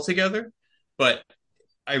explain it altogether, but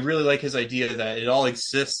I really like his idea that it all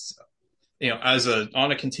exists, as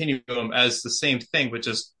on a continuum as the same thing, but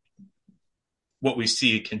just what we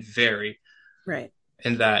see can vary, right?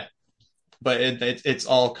 And that, but it's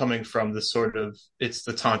all coming from the sort of, it's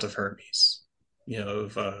the taunt of Hermes,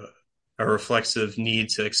 of a reflexive need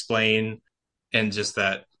to explain, and just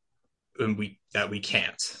that we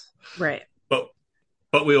can't, right?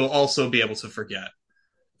 But we will also be able to forget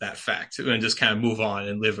that fact and just kind of move on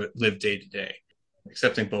and live day to day.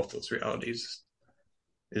 Accepting both those realities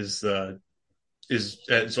is what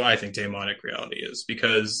I think daimonic reality is,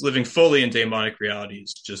 because living fully in daimonic reality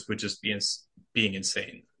would just be being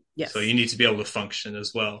insane. Yes. So you need to be able to function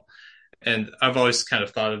as well. And I've always kind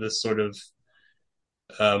of thought of this sort of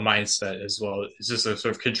mindset as well. It's just a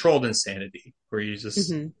sort of controlled insanity where you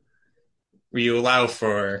just where you allow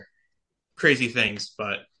for crazy things,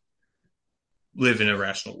 but live in a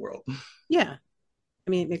rational world. Yeah. I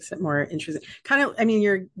mean, it makes it more interesting. Kind of, I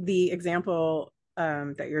mean, the example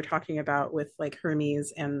that you're talking about with like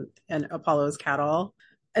Hermes and Apollo's cattle.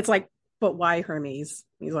 It's like, but why Hermes?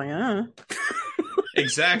 He's like,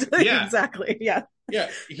 Exactly. Yeah. Exactly. Yeah. Yeah.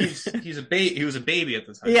 He was a baby at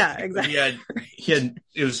the time. Yeah. Exactly. He had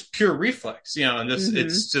it was pure reflex, and this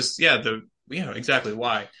it's just exactly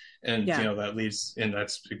why. And that leads, and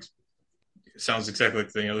sounds exactly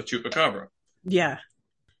like the chupacabra. Yeah.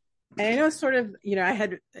 And I know sort of, I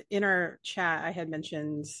had in our chat, I had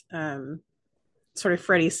mentioned sort of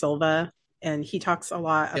Freddie Silva, and he talks a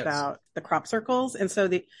lot about the crop circles. And so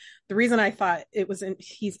the reason I thought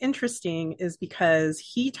he's interesting is because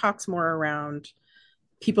he talks more around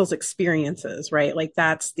people's experiences, right? Like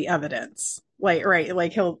that's the evidence. Like, right.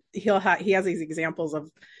 Like he has these examples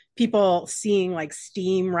of people seeing like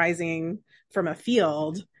steam rising from a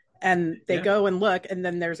field, and they go and look, and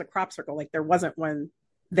then there's a crop circle. Like there wasn't one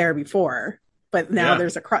there before, but now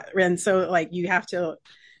there's a crop. And so like you have to,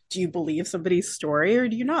 do you believe somebody's story or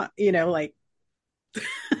do you not? Like,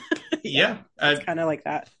 it's kind of like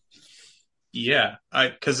that. Yeah,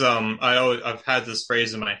 I've had this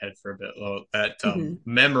phrase in my head for a bit that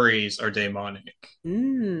memories are daimonic.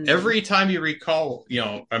 Every time you recall,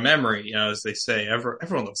 a memory, as they say,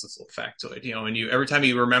 everyone loves this little factoid, and every time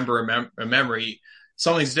you remember a memory,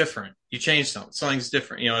 something's different. You change something's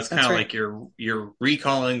different. It's kind of like you're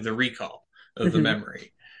recalling the recall of the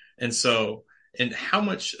memory, and so, and how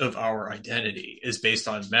much of our identity is based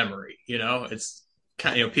on memory? It's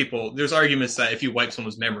kind of, people, there's arguments that if you wipe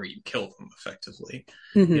someone's memory, you kill them effectively,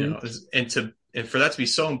 and for that to be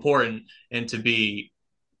so important and to be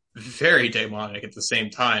very demonic at the same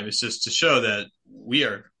time, it's just to show that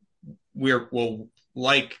we're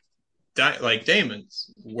like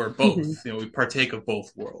daemons, we're both, we partake of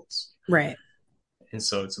both worlds, right? And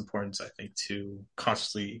so it's important, I think, to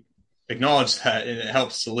consciously acknowledge that, and it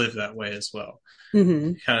helps to live that way as well.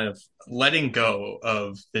 Kind of letting go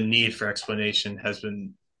of the need for explanation has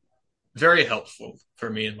been very helpful for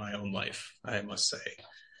me in my own life, I must say.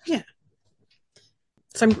 Yeah.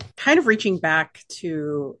 So I'm kind of reaching back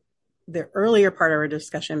to the earlier part of our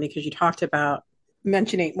discussion, because you talked about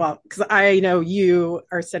mentioning, because I know you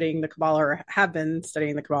are studying the Kabbalah, or have been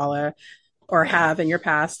studying the Kabbalah, or have in your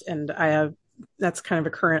past, and that's kind of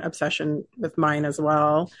a current obsession with mine as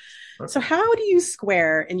well. So how do you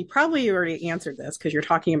square, and you probably already answered this because you're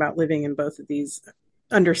talking about living in both of these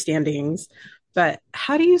understandings, but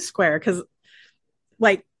how do you square? Because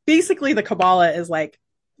like basically the Kabbalah is like,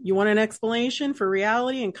 you want an explanation for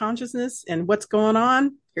reality and consciousness and what's going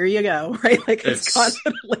on? Here you go, right? Like it's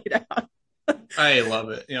constantly laid out. I love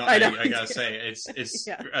it. I gotta say, it's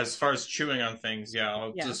as far as chewing on things,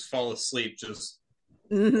 I'll just fall asleep just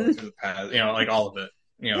through the path, like all of it,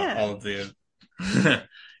 all of the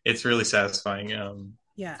it's really satisfying.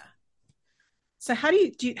 So how do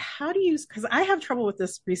you because I have trouble with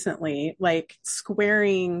this recently, like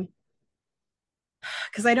squaring,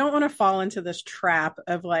 because I don't want to fall into this trap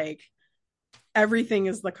of like everything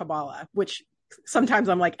is the Kabbalah, which sometimes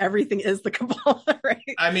I'm like, everything is the Kabbalah, right?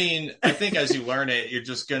 I mean, I think as you learn it, you're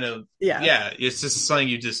just gonna it's just something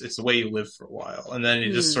it's the way you live for a while, and then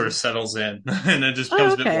it just sort of settles in and it just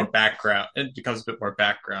becomes a bit more background. It becomes a bit more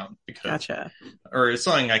background because or it's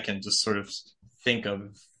something I can just sort of think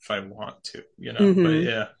of if I want to,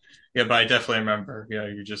 but but I definitely remember,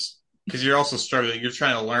 you're just, because you're also struggling, you're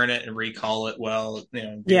trying to learn it and recall it well,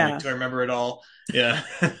 like, do I remember it all?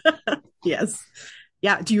 Yes.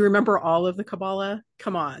 Yeah. Do you remember all of the Kabbalah?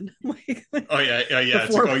 Come on. Oh yeah, yeah, yeah. It's like,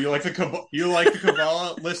 Before, oh, you like the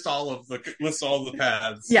Kabbalah? List all the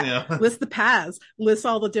paths. yeah. Yeah, List the paths, list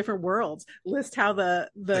all the different worlds, list how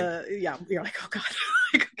yeah, you're like, oh God.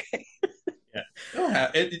 Like, okay.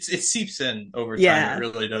 yeah. It seeps in over time. It Yeah.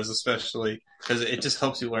 really does, especially because it just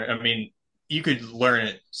helps you learn. I mean, you could learn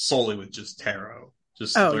it solely with just tarot,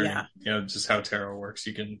 just Oh learning, yeah. just how tarot works.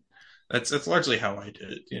 You can. That's largely how I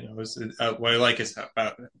did it. What I like is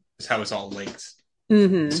how it's all linked.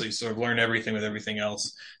 Mm-hmm. So you sort of learn everything with everything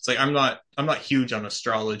else. It's like I'm not huge on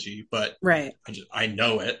astrology, but Right. I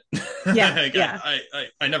know it. Yeah. Like, Yeah.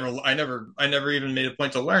 I never even made a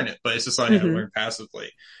point to learn it, but it's just something I Mm-hmm. learned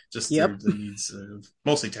passively, just Yep. through the needs of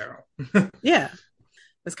mostly tarot. Yeah.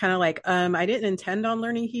 It's kind of like, I didn't intend on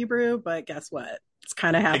learning Hebrew, but guess what? It's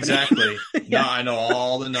kind of happening. Exactly. No, Yeah. I know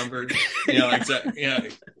all the numbers. Yeah. Exactly. Yeah,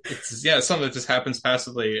 it's something that just happens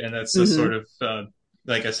passively, and that's just Mm-hmm. sort of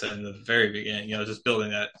like I said in the very beginning. Just building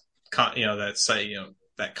that that site.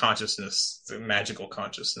 That consciousness, the magical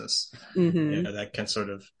consciousness. Mm-hmm. That can sort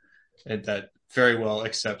of that very well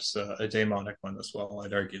accepts a daimonic one as well.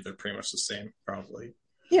 I'd argue they're pretty much the same, probably.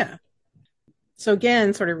 Yeah. So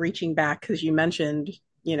again, sort of reaching back because you mentioned,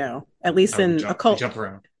 at least How in we occult. jump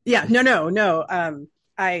around. Yeah. No. No. No.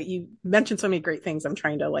 You mentioned so many great things. I'm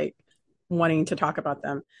trying to like wanting to talk about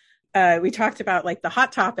them. We talked about like the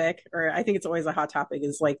hot topic, or I think it's always a hot topic,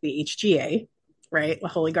 is like the HGA, right? The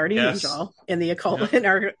Holy Guardian Yes. Angel in the occult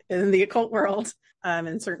Yeah. in the occult world,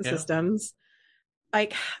 in certain Yeah. systems.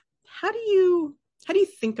 Like, how do you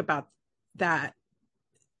think about that?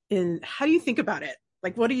 How do you think about it?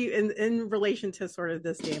 Like, what do you in relation to sort of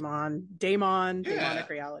this demonic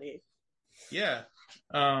reality? Yeah.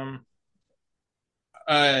 Um,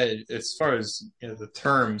 as far as the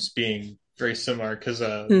terms being very similar, because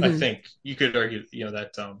I Mm-hmm. think you could argue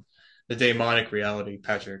that the daemonic reality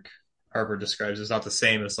Patrick Harper describes is not the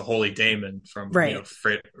same as the holy daemon from Right.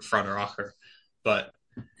 Frater, but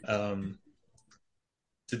um,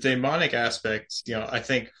 the demonic aspect, I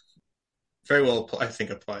think very well, I think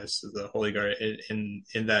applies to the holy guard in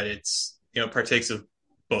that it's partakes of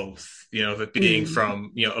both, of it being Mm.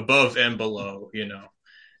 from above and below.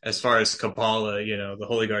 As far as Kabbalah, the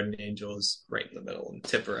Holy Guardian Angel is right in the middle in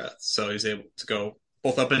Tiphereth. So he's able to go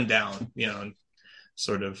both up and down, and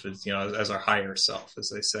sort of as our higher self, as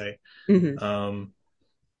they say. Mm-hmm. Um,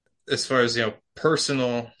 as far as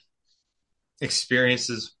personal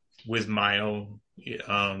experiences with my own,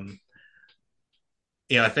 um,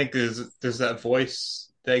 I think there's that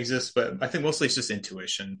voice that exists, but I think mostly it's just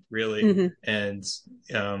intuition, really,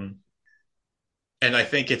 Mm-hmm. um, and I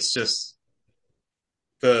think it's just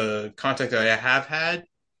the contact that I have had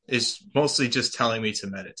is mostly just telling me to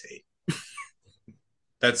meditate.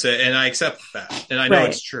 That's it. And I accept that. And I know Right.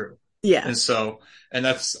 it's true. Yeah. And so, and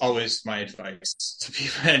that's always my advice to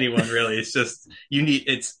people, anyone really. It's just,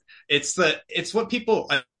 it's what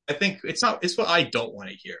people, I think it's what I don't want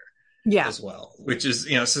to hear Yeah. as well, which is,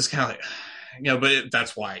 it's just kind of like, but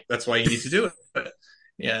that's why you need to do it. But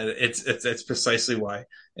yeah, it's precisely why.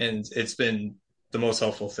 And it's been the most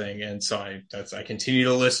helpful thing. And so I continue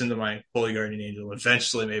to listen to my holy guardian angel.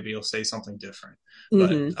 Eventually, maybe he'll say something different, but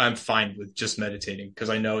Mm-hmm. I'm fine with just meditating because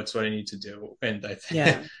I know it's what I need to do. And I think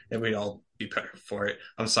Yeah. and we'd all be better for it.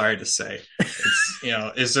 I'm sorry to say it's,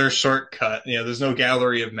 is there a shortcut? There's no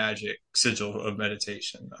gallery of magic sigil of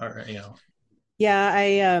meditation. All right. Yeah.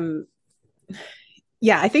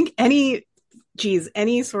 I think any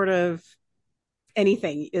sort of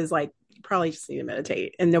anything is like, you probably just need to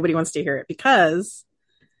meditate and nobody wants to hear it because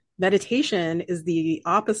meditation is the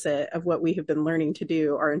opposite of what we have been learning to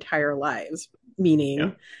do our entire lives. Yeah.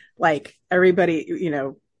 Meaning, like everybody,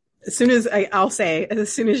 I'll say,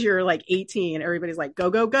 as soon as you're like 18, everybody's like, go,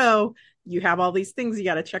 go, go. You have all these things you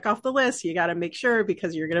got to check off the list. You got to make sure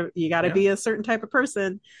because you got to Yeah. be a certain type of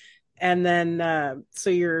person. And then, so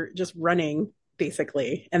you're just running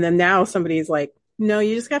basically. And then now somebody's like, no,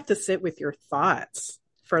 you just have to sit with your thoughts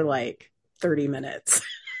for like 30 minutes.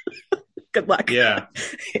 Good luck. Yeah.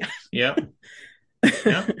 Yeah.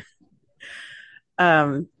 Yeah.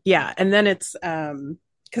 Yeah. And then it's,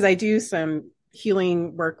 cause I do some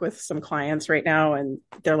healing work with some clients right now and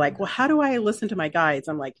they're like, well, how do I listen to my guides?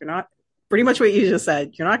 I'm like, you're not pretty much what you just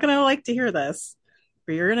said. You're not going to like to hear this,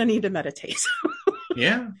 but you're going to need to meditate.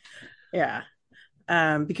 Yeah. Yeah.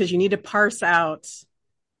 Because you need to parse out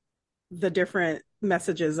the different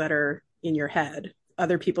messages that are in your head,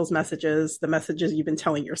 other people's messages, the messages you've been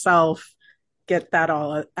telling yourself, get that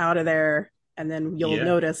all out of there. And then you'll Yeah.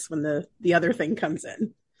 notice when the other thing comes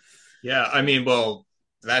in. Yeah. I mean, well,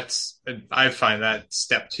 I find that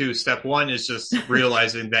step two. Step one is just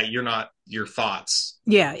realizing that you're your thoughts.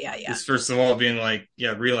 Yeah. It's first of all being like,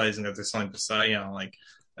 realizing that there's something beside, like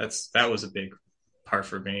that was a big part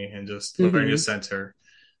for me, and just learning to center,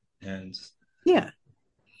 and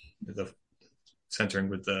the centering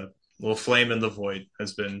with the little flame in the void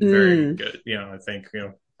has been very good. I think,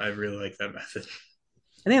 I really like that method.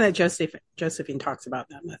 I think that Josephine talks about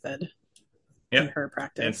that method in her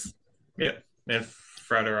practice. And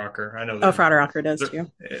Frater Rocker. I know. Frater Rocker does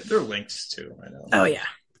too. They're links too. I know. Oh yeah,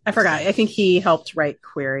 I forgot. I think he helped write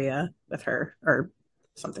Queria with her or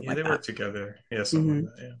something like that. They work together. Yeah, something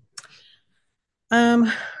like that.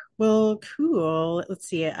 Yeah. Well, cool. Let's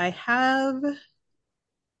see.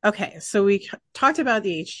 Okay, so we talked about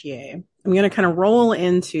the HTA. I'm going to kind of roll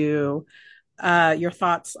into your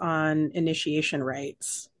thoughts on initiation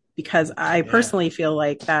rites, because I personally feel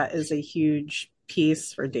like that is a huge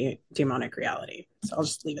piece for demonic reality. So I'll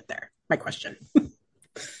just leave it there. My question.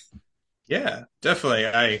 Yeah, definitely.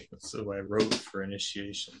 That's what I wrote for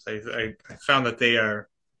initiations. I found that they are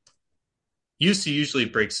used to usually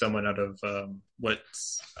break someone out of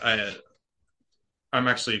I'm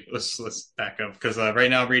actually let's back up, because right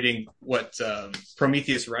now I'm reading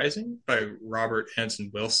Prometheus Rising by Robert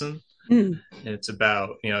Anton Wilson, and it's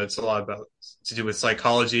about it's a lot about to do with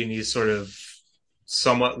psychology, and he's sort of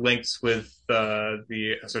somewhat linked with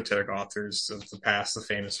the esoteric authors of the past, the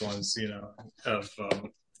famous ones,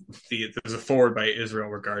 there's a foreword by Israel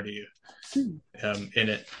Regardie in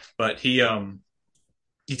it, but he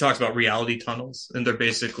talks about reality tunnels, and they're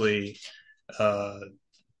basically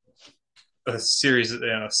a series,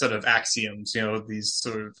 a set of axioms, these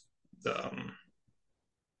sort of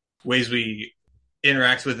ways we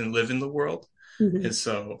interact with and live in the world. And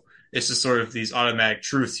so it's just sort of these automatic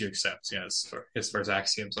truths you accept, as far as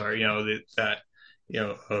axioms are,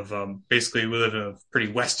 basically we live in a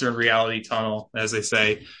pretty Western reality tunnel, as they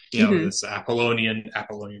say, this Apollonian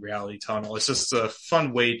reality tunnel. It's just a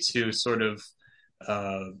fun way to sort of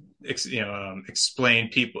explain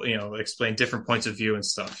people, explain different points of view and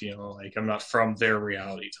stuff, like I'm not from their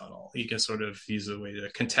reality tunnel. You can sort of use a way to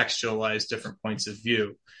contextualize different points of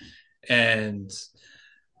view. And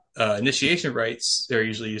initiation rites, they're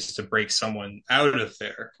usually used to break someone out of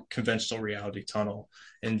their conventional reality tunnel,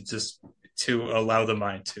 and just to allow the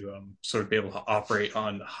mind to sort of be able to operate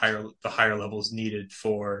on the higher levels needed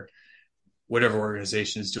for whatever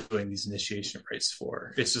organization is doing these initiation rites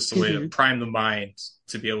for. It's just a way to prime the mind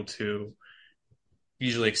to be able to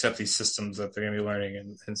usually accept these systems that they're going to be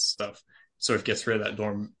learning and stuff. Sort of gets rid of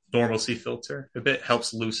that normalcy filter a bit,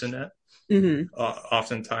 helps loosen it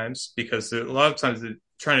oftentimes, because a lot of times they're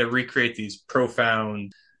trying to recreate these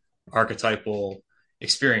profound archetypal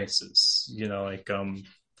experiences, like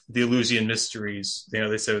the Eleusinian mysteries.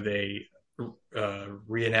 They said they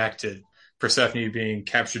reenacted Persephone being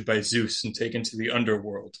captured by Zeus and taken to the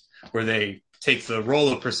underworld, where they take the role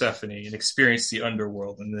of Persephone and experience the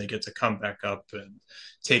underworld, and then they get to come back up and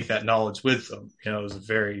take that knowledge with them. It was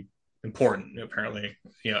very important. Apparently,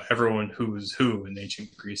 everyone who was who in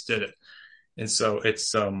ancient Greece did it. And so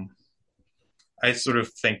it's, I sort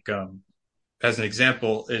of think, as an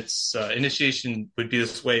example, it's initiation would be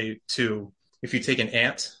this way to, if you take an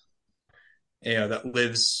ant, that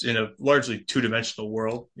lives in a largely two-dimensional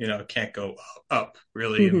world, it can't go up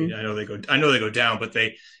really. I mean, I know they go down, but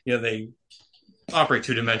they operate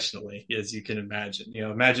two-dimensionally, as you can imagine.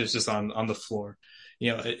 Imagine it's just on the floor.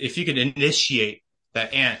 If you could initiate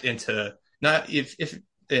that ant into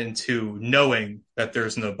into knowing that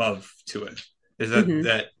there's an above to it, is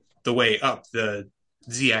that the way up the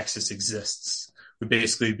z-axis exists, would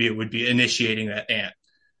be initiating that ant.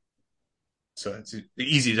 So it's the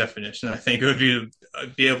easy definition. I think it would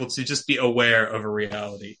be able to just be aware of a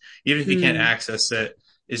reality, even if you can't access it.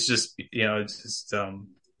 It's just it's just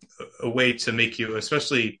a way to make you,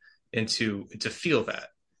 especially, into feel that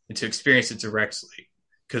and to experience it directly,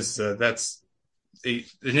 because that's the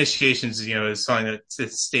initiations. Is something that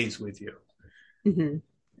stays with you.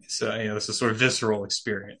 So it's a sort of visceral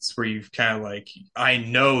experience where you've kind of like, I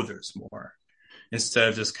know there's more, instead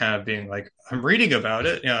of just kind of being like, I'm reading about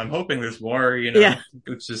it, I'm hoping there's more,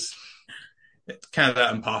 It's just kind of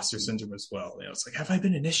that imposter syndrome as well. It's like, have I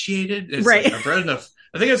been initiated? It's right. Like, I've read enough.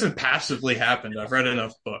 I think it's been passively happened. I've read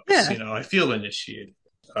enough books. Yeah. I feel initiated.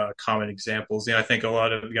 Common examples. I think a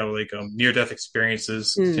lot of near-death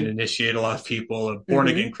experiences can initiate a lot of people. Born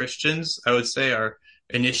again Christians, I would say, are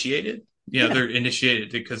initiated. They're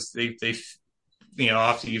initiated because they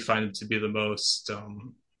often you find them to be the most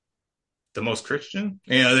Christian.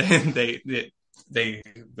 They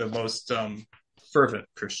the most fervent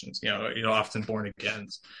Christians. Often born again,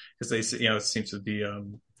 because they it seems to be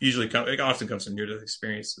it often comes from near-death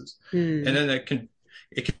experiences, and then that can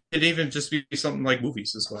it could even just be something like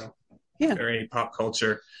movies as well, Yeah. or any pop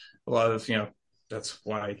culture. A lot of, that's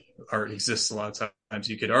why art exists. A lot of times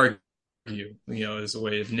you could argue, as a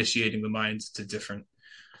way of initiating the mind to different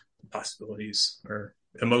possibilities or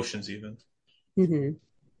emotions even. Hmm.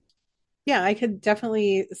 Yeah, I could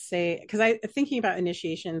definitely say because I thinking about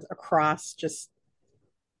initiations across just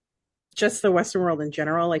the Western world in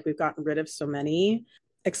general, like we've gotten rid of so many,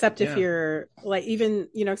 except if Yeah. you're like even,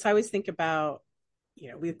 because I always think about,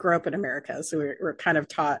 we grew up in America, so we're kind of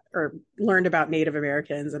taught or learned about Native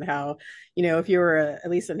Americans and how, if you were at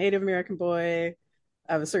least a Native American boy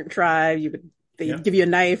of a certain tribe, they'd Yeah. give you a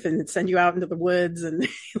knife and send you out into the woods and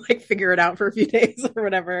like figure it out for a few days or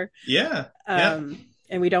whatever. Yeah. Yeah.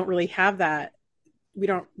 And we don't really have that for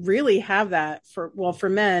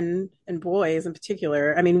men and boys in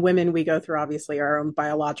particular. I mean, women, we go through obviously our own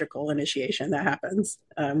biological initiation that happens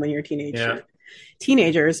when you're Yeah.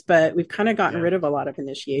 teenagers, but we've kind of gotten Yeah. rid of a lot of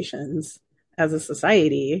initiations as a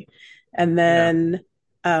society. And Yeah.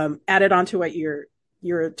 then added on to what you're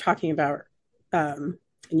talking about in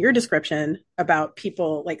your description about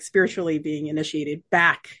people like spiritually being initiated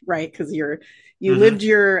back, right? Because you lived Mm-hmm.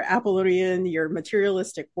 your Apollonian, your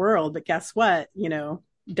materialistic world, but guess what?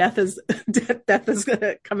 Death is death is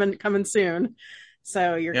coming soon.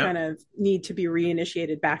 So you're Yeah. kind of need to be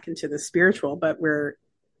reinitiated back into the spiritual, but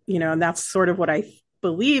and that's sort of what I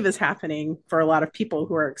believe is happening for a lot of people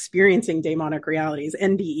who are experiencing daemonic realities,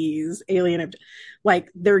 NDEs, alien, like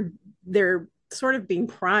they're sort of being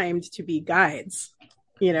primed to be guides,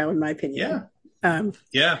 in my opinion. Yeah. Um,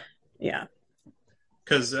 Yeah. yeah.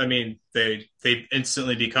 Because I mean, they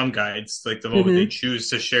instantly become guides like the moment they Mm-hmm. choose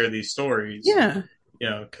to share these stories. Yeah.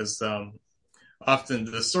 Because often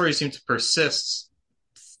the stories seem to persist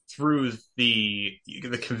through the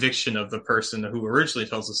conviction of the person who originally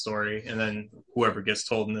tells the story, and then whoever gets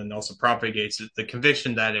told, and then also propagates it, the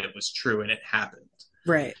conviction that it was true and it happened.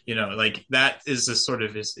 Right. Like that is a sort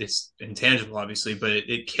of is intangible, obviously, but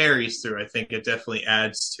it carries through. I think it definitely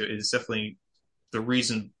adds to. It's definitely the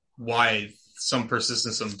reason why some persist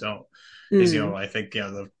and some don't. Is Mm. I think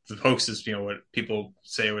the hoaxes, what people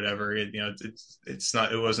say, whatever. It's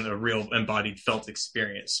not. It wasn't a real embodied felt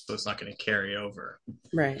experience, so it's not going to carry over.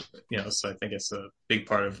 Right. So I think it's a big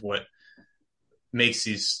part of what makes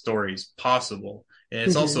these stories possible, and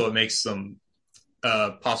it's Mm-hmm. also what makes them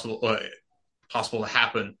possible to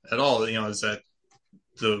happen at all. Is that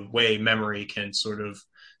the way memory can sort of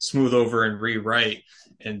smooth over and rewrite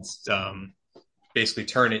and basically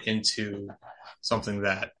turn it into something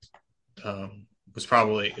that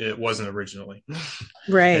it wasn't originally. And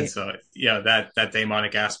Right. so that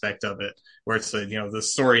daimonic aspect of it, where it's the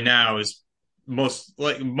story now is most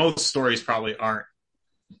stories probably aren't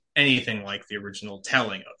anything like the original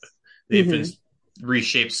telling of it. They've been Mm-hmm.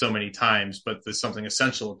 reshaped so many times, but there's something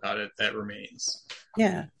essential about it that remains.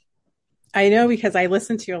 Yeah. I know because I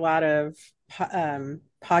listen to a lot of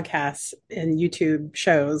podcasts and YouTube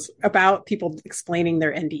shows about people explaining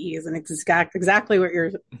their NDEs, and it's exactly what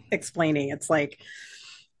you're explaining. It's like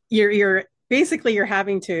you're basically you're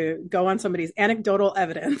having to go on somebody's anecdotal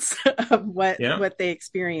evidence of what Yeah. what they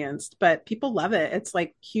experienced, but people love it. It's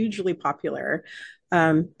like hugely popular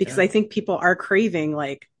because Yeah. I think people are craving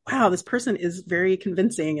like, wow, this person is very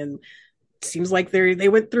convincing and seems like they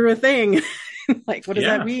went through a thing. Like, what does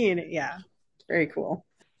that Yeah. mean? Yeah, very cool.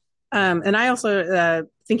 And I also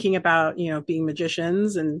thinking about being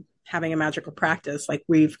magicians and having a magical practice. Like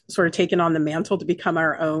we've sort of taken on the mantle to become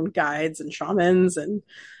our own guides and shamans and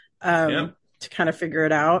Yeah. to kind of figure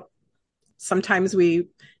it out. Sometimes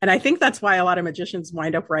and I think that's why a lot of magicians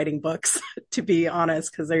wind up writing books, to be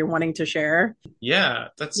honest, because they're wanting to share. Yeah.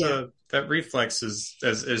 That's Yeah. that reflex is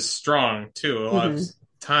strong too. A lot of Mm-hmm.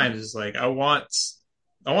 times it's like I want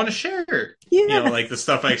to share, Yeah. like the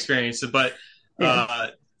stuff I experienced, but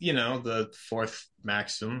Yeah. the fourth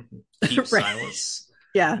maxim, keep Right. silence.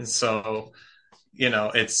 Yeah. And so,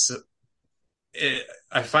 it's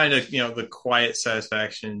I find the quiet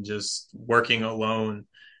satisfaction just working alone,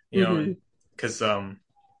 Mm-hmm. because I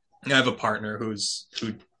have a partner who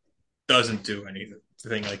doesn't do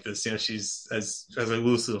anything like this. She's as I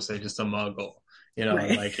loosely will say, just a muggle. And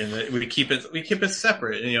Right. like, and we keep it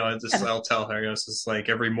separate. Yeah. I'll tell her, it's just like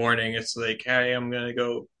every morning, it's like, hey, I'm gonna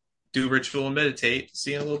go do ritual and meditate,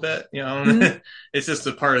 see you in a little bit. Mm-hmm. It's just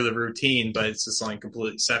a part of the routine, but it's just something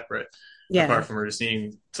completely separate, Yeah. apart from her just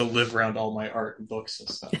needing to live around all my art and books and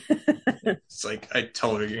stuff. It's like I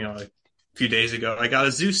tell her, like a few days ago, I got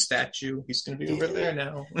a Zeus statue. He's gonna be over there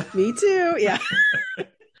now. Me too. Yeah.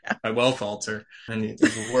 My wealth altar, and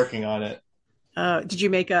he's working on it. Did you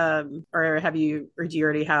make or do you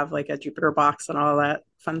already have like a Jupiter box and all that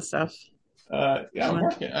fun stuff? Yeah, I'm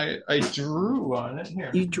working. I drew on it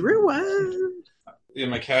here. You drew one. In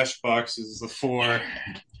my cash box is the four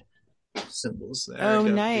symbols there. Oh,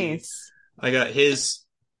 nice. I got his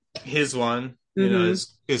one, his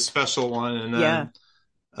special one, and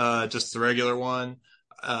then just the regular one.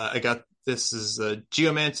 I got this is a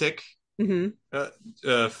geomantic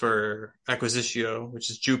for acquisitio, which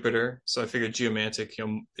is Jupiter. So I figured geomantic,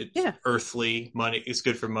 it's earthly money. It's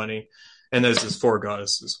good for money. And there's this four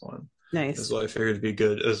goddesses one. Nice. As well. I figured it'd be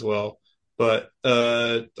good as well. But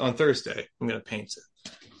on Thursday, I'm gonna paint it.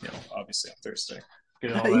 Obviously on Thursday.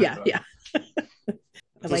 Yeah.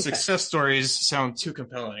 The like success stories sound too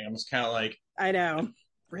compelling. I'm just kind of like, I know.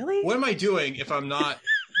 Really? What am I doing if I'm not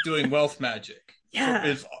doing wealth magic? Yeah.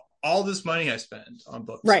 If all this money I spend on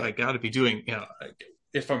books, I got to be doing,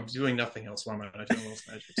 if I'm doing nothing else, why am I not doing wealth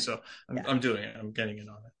magic? So I'm doing it. I'm getting in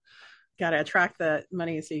on it. Got to attract the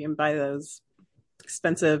money so you can buy those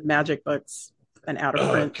expensive magic books and out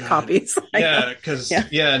of print copies. Because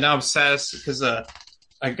now I'm sad because I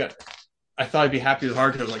thought I'd be happy with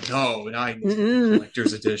hardcover. Like, no, and I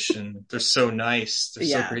collector's edition. They're so nice. They're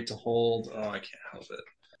so great to hold. Oh, I can't help it.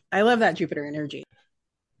 I love that Jupiter energy.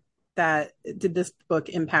 Did this book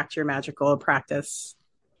impact your magical practice?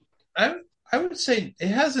 I would say it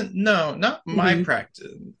hasn't. No, not my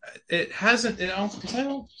practice. It hasn't. I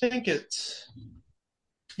don't think it.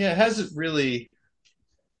 Yeah, it hasn't really.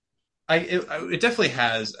 It definitely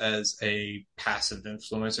has as a passive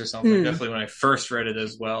influence or something. Definitely when I first read it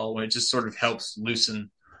as well, when it just sort of helps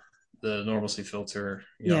loosen the normalcy filter,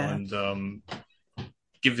 and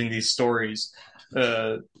giving these stories,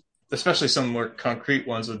 especially some more concrete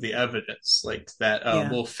ones with the evidence, like that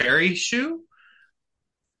little fairy shoe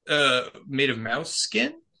made of mouse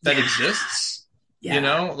skin that exists.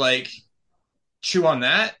 Like chew on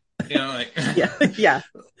that.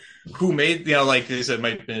 Who made, like they said, it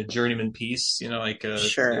might have been a journeyman piece, to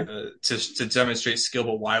demonstrate skill,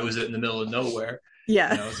 but why was it in the middle of nowhere?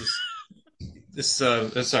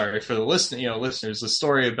 Sorry for the listeners, the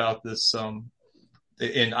story about this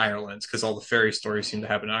in Ireland, because all the fairy stories seem to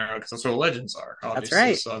happen in Ireland, because that's where the legends are, obviously. That's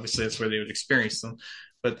right. So obviously that's where they would experience them,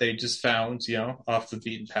 but they just found, off the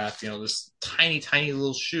beaten path, this tiny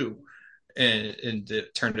little shoe, and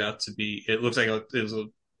it turned out to be, it looks like it was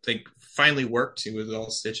they finally worked with all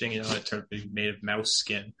stitching, it turned out to be made of mouse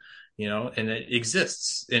skin, and it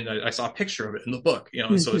exists. And I saw a picture of it in the book,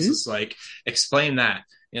 so it's just like, explain that,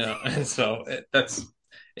 and so that's,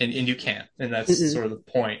 and you can't, and that's sort of the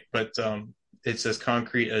point, but it's as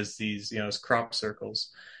concrete as these, as crop circles.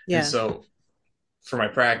 And so for my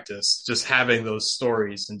practice, just having those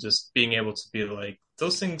stories and just being able to be like,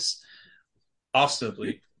 those things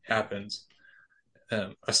ostensibly happened,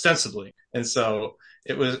 ostensibly. And so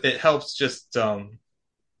it helps just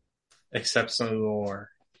accept some of the more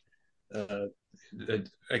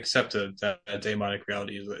accept that a daimonic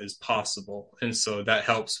reality is possible, and so that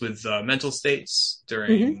helps with mental states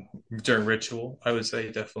during ritual. I would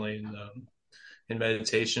say definitely in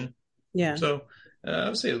meditation. So I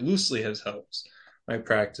would say it loosely has helped my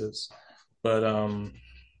practice, but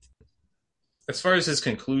as far as his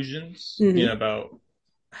conclusions, about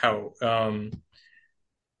how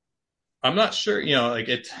I'm not sure, like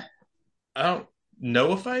it. I don't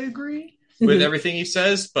know if I agree with everything he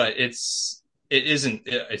says, but it's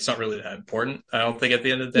not really that important, I don't think, at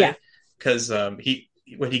the end of the day, because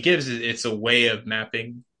what he gives it's a way of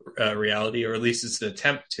mapping reality, or at least it's an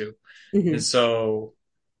attempt to, and so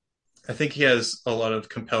I think he has a lot of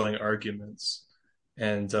compelling arguments,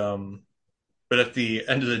 and but at the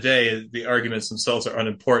end of the day, the arguments themselves are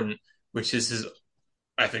unimportant, which is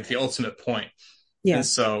I think, the ultimate point. And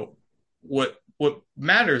so what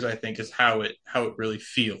matters, I think, is how it really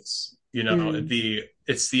feels.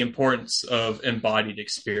 It's the importance of embodied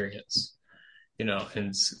experience.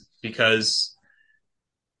 And because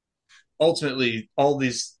ultimately all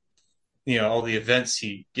these, all the events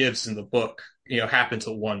he gives in the book, happen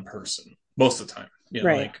to one person most of the time.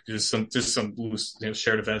 Like there's some loose,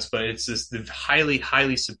 shared events, but it's just the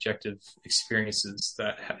highly subjective experiences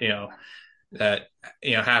that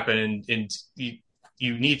happen, and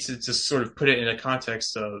you need to just sort of put it in a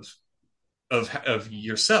context of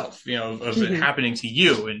yourself, of it happening to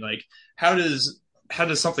you, and like how does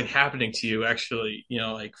something happening to you actually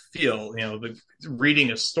like feel,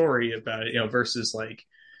 reading a story about it, versus like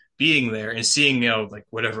being there and seeing, like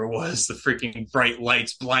whatever it was, the freaking bright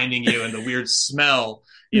lights blinding you and the weird smell,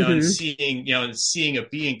 and seeing a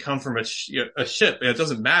being come from a ship. It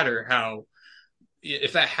doesn't matter how,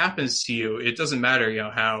 if that happens to you, it doesn't matter,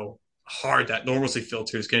 how hard that normalcy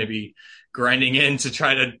filter is going to be grinding in to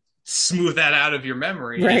try to smooth that out of your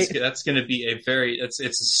memory, Right. that's going to be it's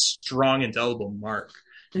a strong, indelible mark,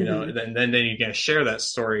 Hmm. and then you're going to share that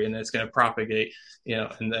story, and it's going to propagate,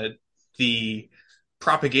 and the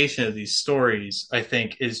propagation of these stories, I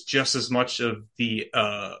think, is just as much of the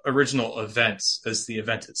original events as the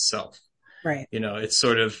event itself. Right. It's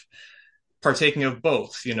sort of partaking of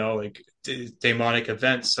both. Like daimonic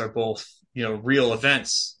events are both real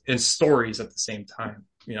events and stories at the same time.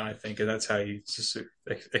 I think, and that's how you just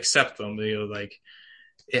accept them. Like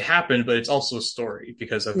it happened, but it's also a story,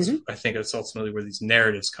 because Hmm. I think that's ultimately where these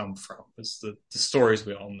narratives come from. It's the stories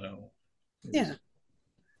we all know Yeah.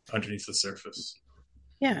 underneath the surface.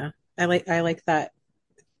 Yeah. I like that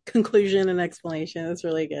conclusion and explanation. It's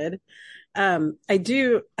really good. I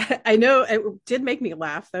do, I know it did make me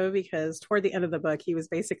laugh though, because toward the end of the book, he was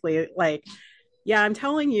basically like, yeah, I'm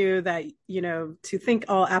telling you that, to think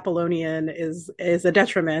all Apollonian is a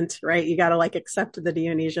detriment, right? You got to like accept the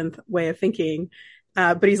Dionysian way of thinking.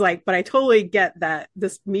 But he's like, but I totally get that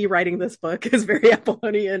me writing this book is very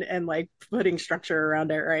Apollonian and like putting structure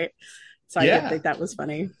around it, right? So I did Yeah, think that was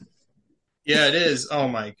funny. yeah, it is. Oh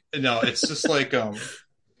my, no, it's just like it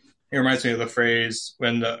reminds me of the phrase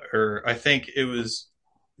or I think it was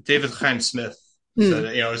David Chaim Smith said Hmm.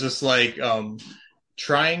 it. It's just like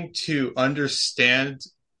trying to understand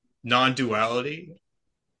non-duality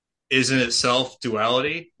is in itself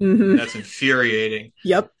duality, and Hmm. that's infuriating.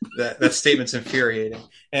 Yep. That statement's infuriating,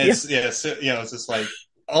 and Yep. it's just like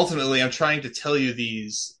ultimately I'm trying to tell you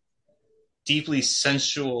these deeply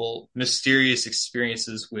sensual, mysterious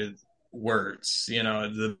experiences with words.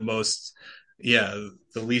 The most, yeah,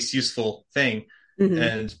 the least useful thing, Hmm.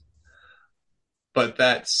 and but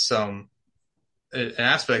that's an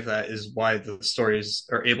aspect of that is why the stories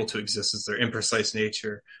are able to exist, is their imprecise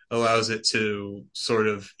nature allows it to sort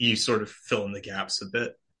of fill in the gaps a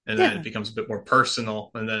bit, and then Yeah. it becomes a bit more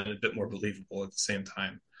personal and then a bit more believable at the same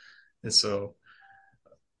time. And so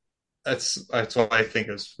that's what I think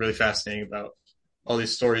is really fascinating about all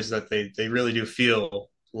these stories, that they really do feel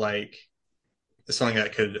like something that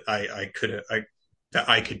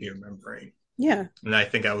I could be remembering. Yeah. And I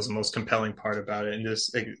think that was the most compelling part about it, and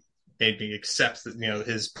just it made me accept that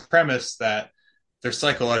his premise that they're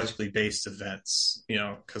psychologically based events.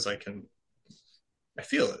 Because I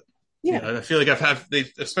feel it. Yeah. I feel like I've had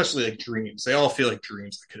especially like dreams. They all feel like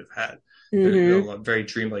dreams I could have had. They're Hmm. a very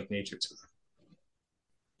dreamlike nature to them.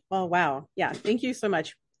 Well, wow. Yeah. Thank you so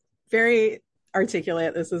much. Very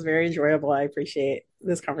articulate. This is very enjoyable. I appreciate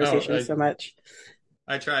this Oh, conversation so much.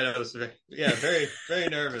 I tried. I was very very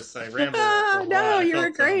nervous. I ramble a No, lot. I you were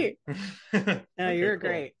felt great. No, you okay, were cool,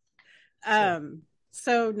 great. cool.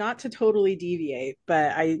 So not to totally deviate,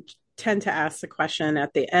 but I tend to ask the question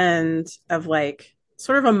at the end of like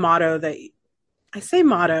sort of a motto that I say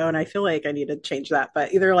motto, and I feel like I need to change that,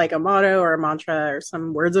 but either like a motto or a mantra or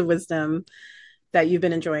some words of wisdom that you've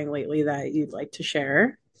been enjoying lately that you'd like to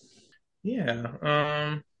share.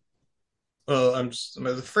 Yeah. Well,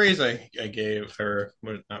 the phrase I gave her,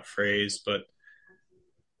 well, not phrase, but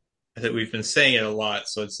I think we've been saying it a lot,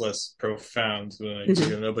 so it's less profound than I Hmm.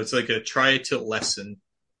 do know. But it's like a try to lessen,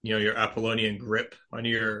 your Apollonian grip on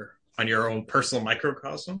your own personal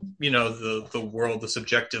microcosm. The world, the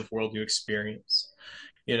subjective world you experience.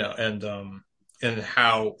 And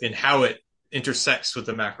how it intersects with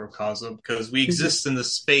the macrocosm, because we Hmm. exist in the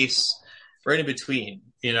space right in between.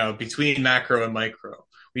 Between macro and micro.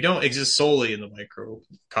 We don't exist solely in the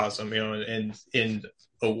microcosm. And in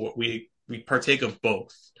we partake of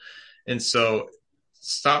both. And so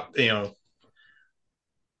stop,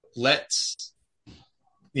 let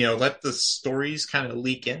let the stories kind of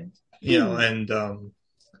leak in, Hmm. and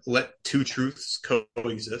let two truths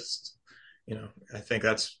coexist. I think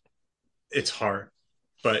it's hard,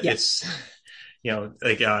 but Yeah. it's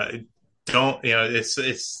like don't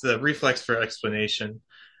it's the reflex for explanation.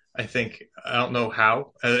 I don't know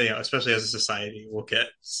how, especially as a society, we'll get.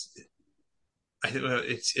 But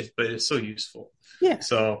it's so useful. Yeah.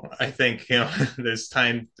 So I think there's a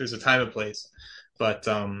time and place, but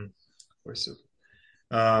where's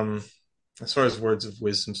um, as far as words of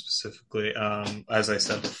wisdom specifically, as I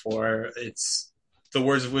said before, it's the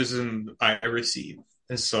words of wisdom I receive,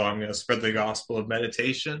 and so I'm going to spread the gospel of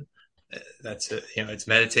meditation. That's it. It's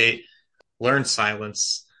meditate, learn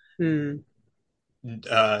silence, Mm.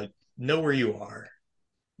 uh, know where you are,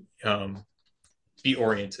 um, be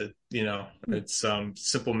oriented. It's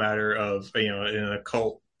simple matter of in an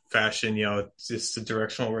occult fashion. It's just the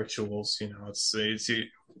directional rituals. It's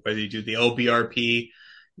whether you do the LBRP,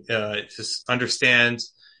 just understand.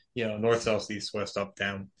 North, south, east, west, up,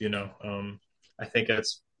 down. I think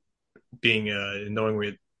that's being knowing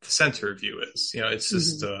the center of you is. It's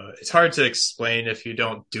just Mm-hmm. it's hard to explain if you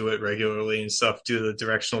don't do it regularly and stuff. Do the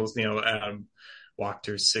directionals,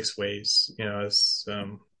 Wachter's 6 ways. It's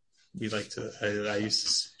we like to. I used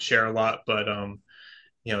to share a lot, but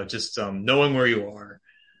just knowing where you are,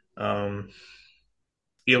 um,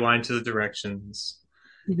 be aligned to the directions,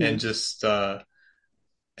 Mm-hmm. and just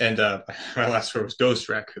and my last word was ghost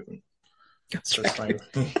raccoon. Ghost That's my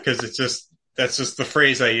raccoon. because that's just the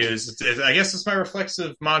phrase I use. I guess it's my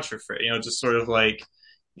reflexive mantra for it. Just sort of like,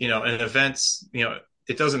 in events,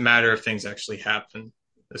 it doesn't matter if things actually happen,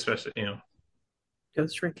 especially,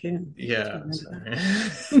 Ghost raccoon. yeah. Remember Sorry.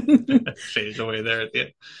 that. Faded away there at the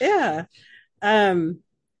end. Yeah. Um,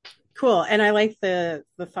 cool. And I like the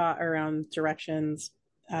thought around directions.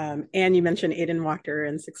 And you mentioned Aidan Wachter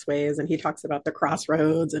in 6 ways, and he talks about the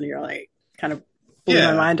crossroads, and you're like kind of blew my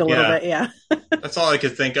Yeah, mind a little yeah. bit. Yeah. That's all I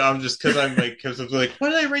could think of. Just because I'm like, what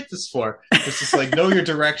did I write this for? It's just like know your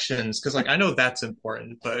directions because like I know that's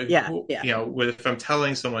important, but Yeah. Yeah. if I'm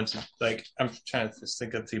telling someone to like, I'm trying to just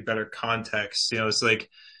think of the better context. It's like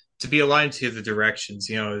to be aligned to the directions.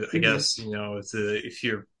 I Mm-hmm. guess if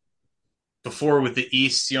you're before with the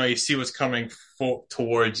east, you see what's coming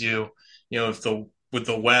towards you. If the with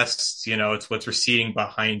the west, it's what's receding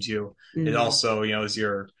behind you. It Mm-hmm. also, is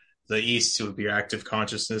the east would be your active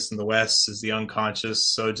consciousness, and the west is the unconscious.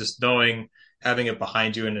 So just knowing, having it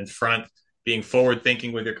behind you and in front, being forward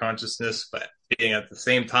thinking with your consciousness, but being at the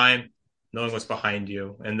same time knowing what's behind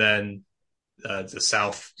you, and then the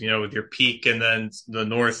south, with your peak, and then the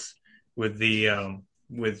north with the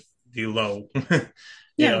low.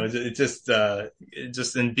 Yeah. Just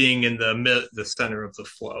in being in the center of the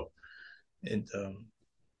flow, and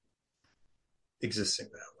existing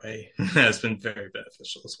that way has been very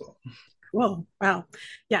beneficial as well. Cool. Wow.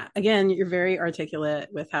 Yeah. Again, you're very articulate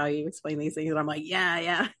with how you explain these things. And I'm like, yeah,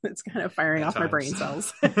 yeah. It's kind of firing At off my times. brain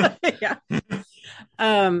cells. Yeah.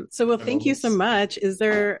 Well, thank you so Moments. much. Is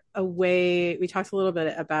there a way we talked a little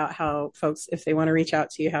bit about how folks, if they want to reach out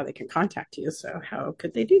to you, how they can contact you? So how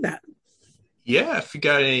could they do that? Yeah, if you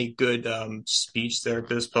got any good speech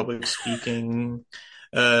therapists, public speaking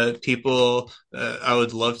people, I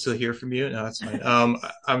would love to hear from you. No, that's fine.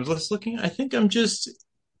 I'm just looking. I think I'm just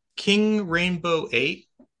King Rainbow 8,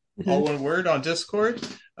 all Mhm. one word, on Discord.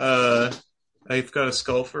 Uh, I've got a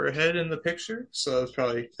skull for a head in the picture, so it's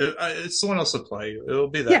probably it's someone else will play. It'll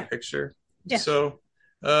be Yeah. that picture. Yeah. So,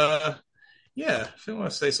 uh, yeah, if you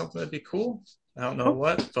want to say something, that'd be cool. I don't know Cool.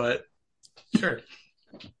 what, but sure.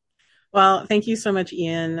 Well, thank you so much,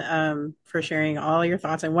 Ian, for sharing all your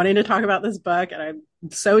thoughts and wanting to talk about this book. And I'm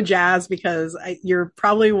so jazzed because you're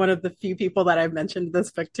probably one of the few people that I've mentioned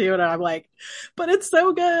this book to. And I'm like, but it's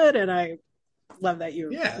so good. And I love that you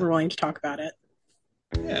Yeah, were willing to talk about it.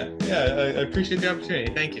 yeah. I appreciate the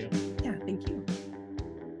opportunity. Thank you. Yeah, thank you.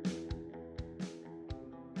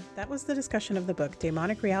 That was the discussion of the book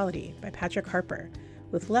Daimonic Reality by Patrick Harper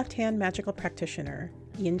with left-hand magical practitioner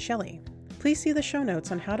Ian Shelley. Please see the show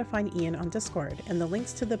notes on how to find Ian on Discord and the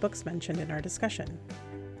links to the books mentioned in our discussion.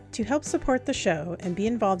 To help support the show and be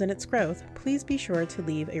involved in its growth, please be sure to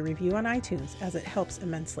leave a review on iTunes as it helps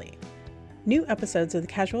immensely. New episodes of The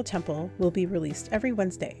Casual Temple will be released every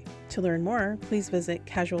Wednesday. To learn more, please visit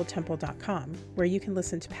casualtemple.com, where you can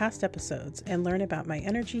listen to past episodes and learn about my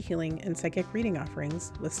energy healing and psychic reading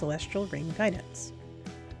offerings with Celestial Ring guidance.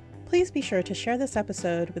 Please be sure to share this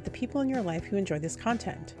episode with the people in your life who enjoy this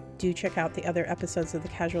content. Do check out the other episodes of the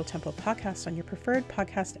Casual Temple podcast on your preferred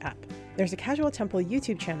podcast app. There's a Casual Temple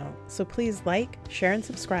YouTube channel, so please like, share, and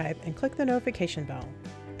subscribe, and click the notification bell.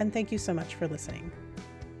 And thank you so much for listening.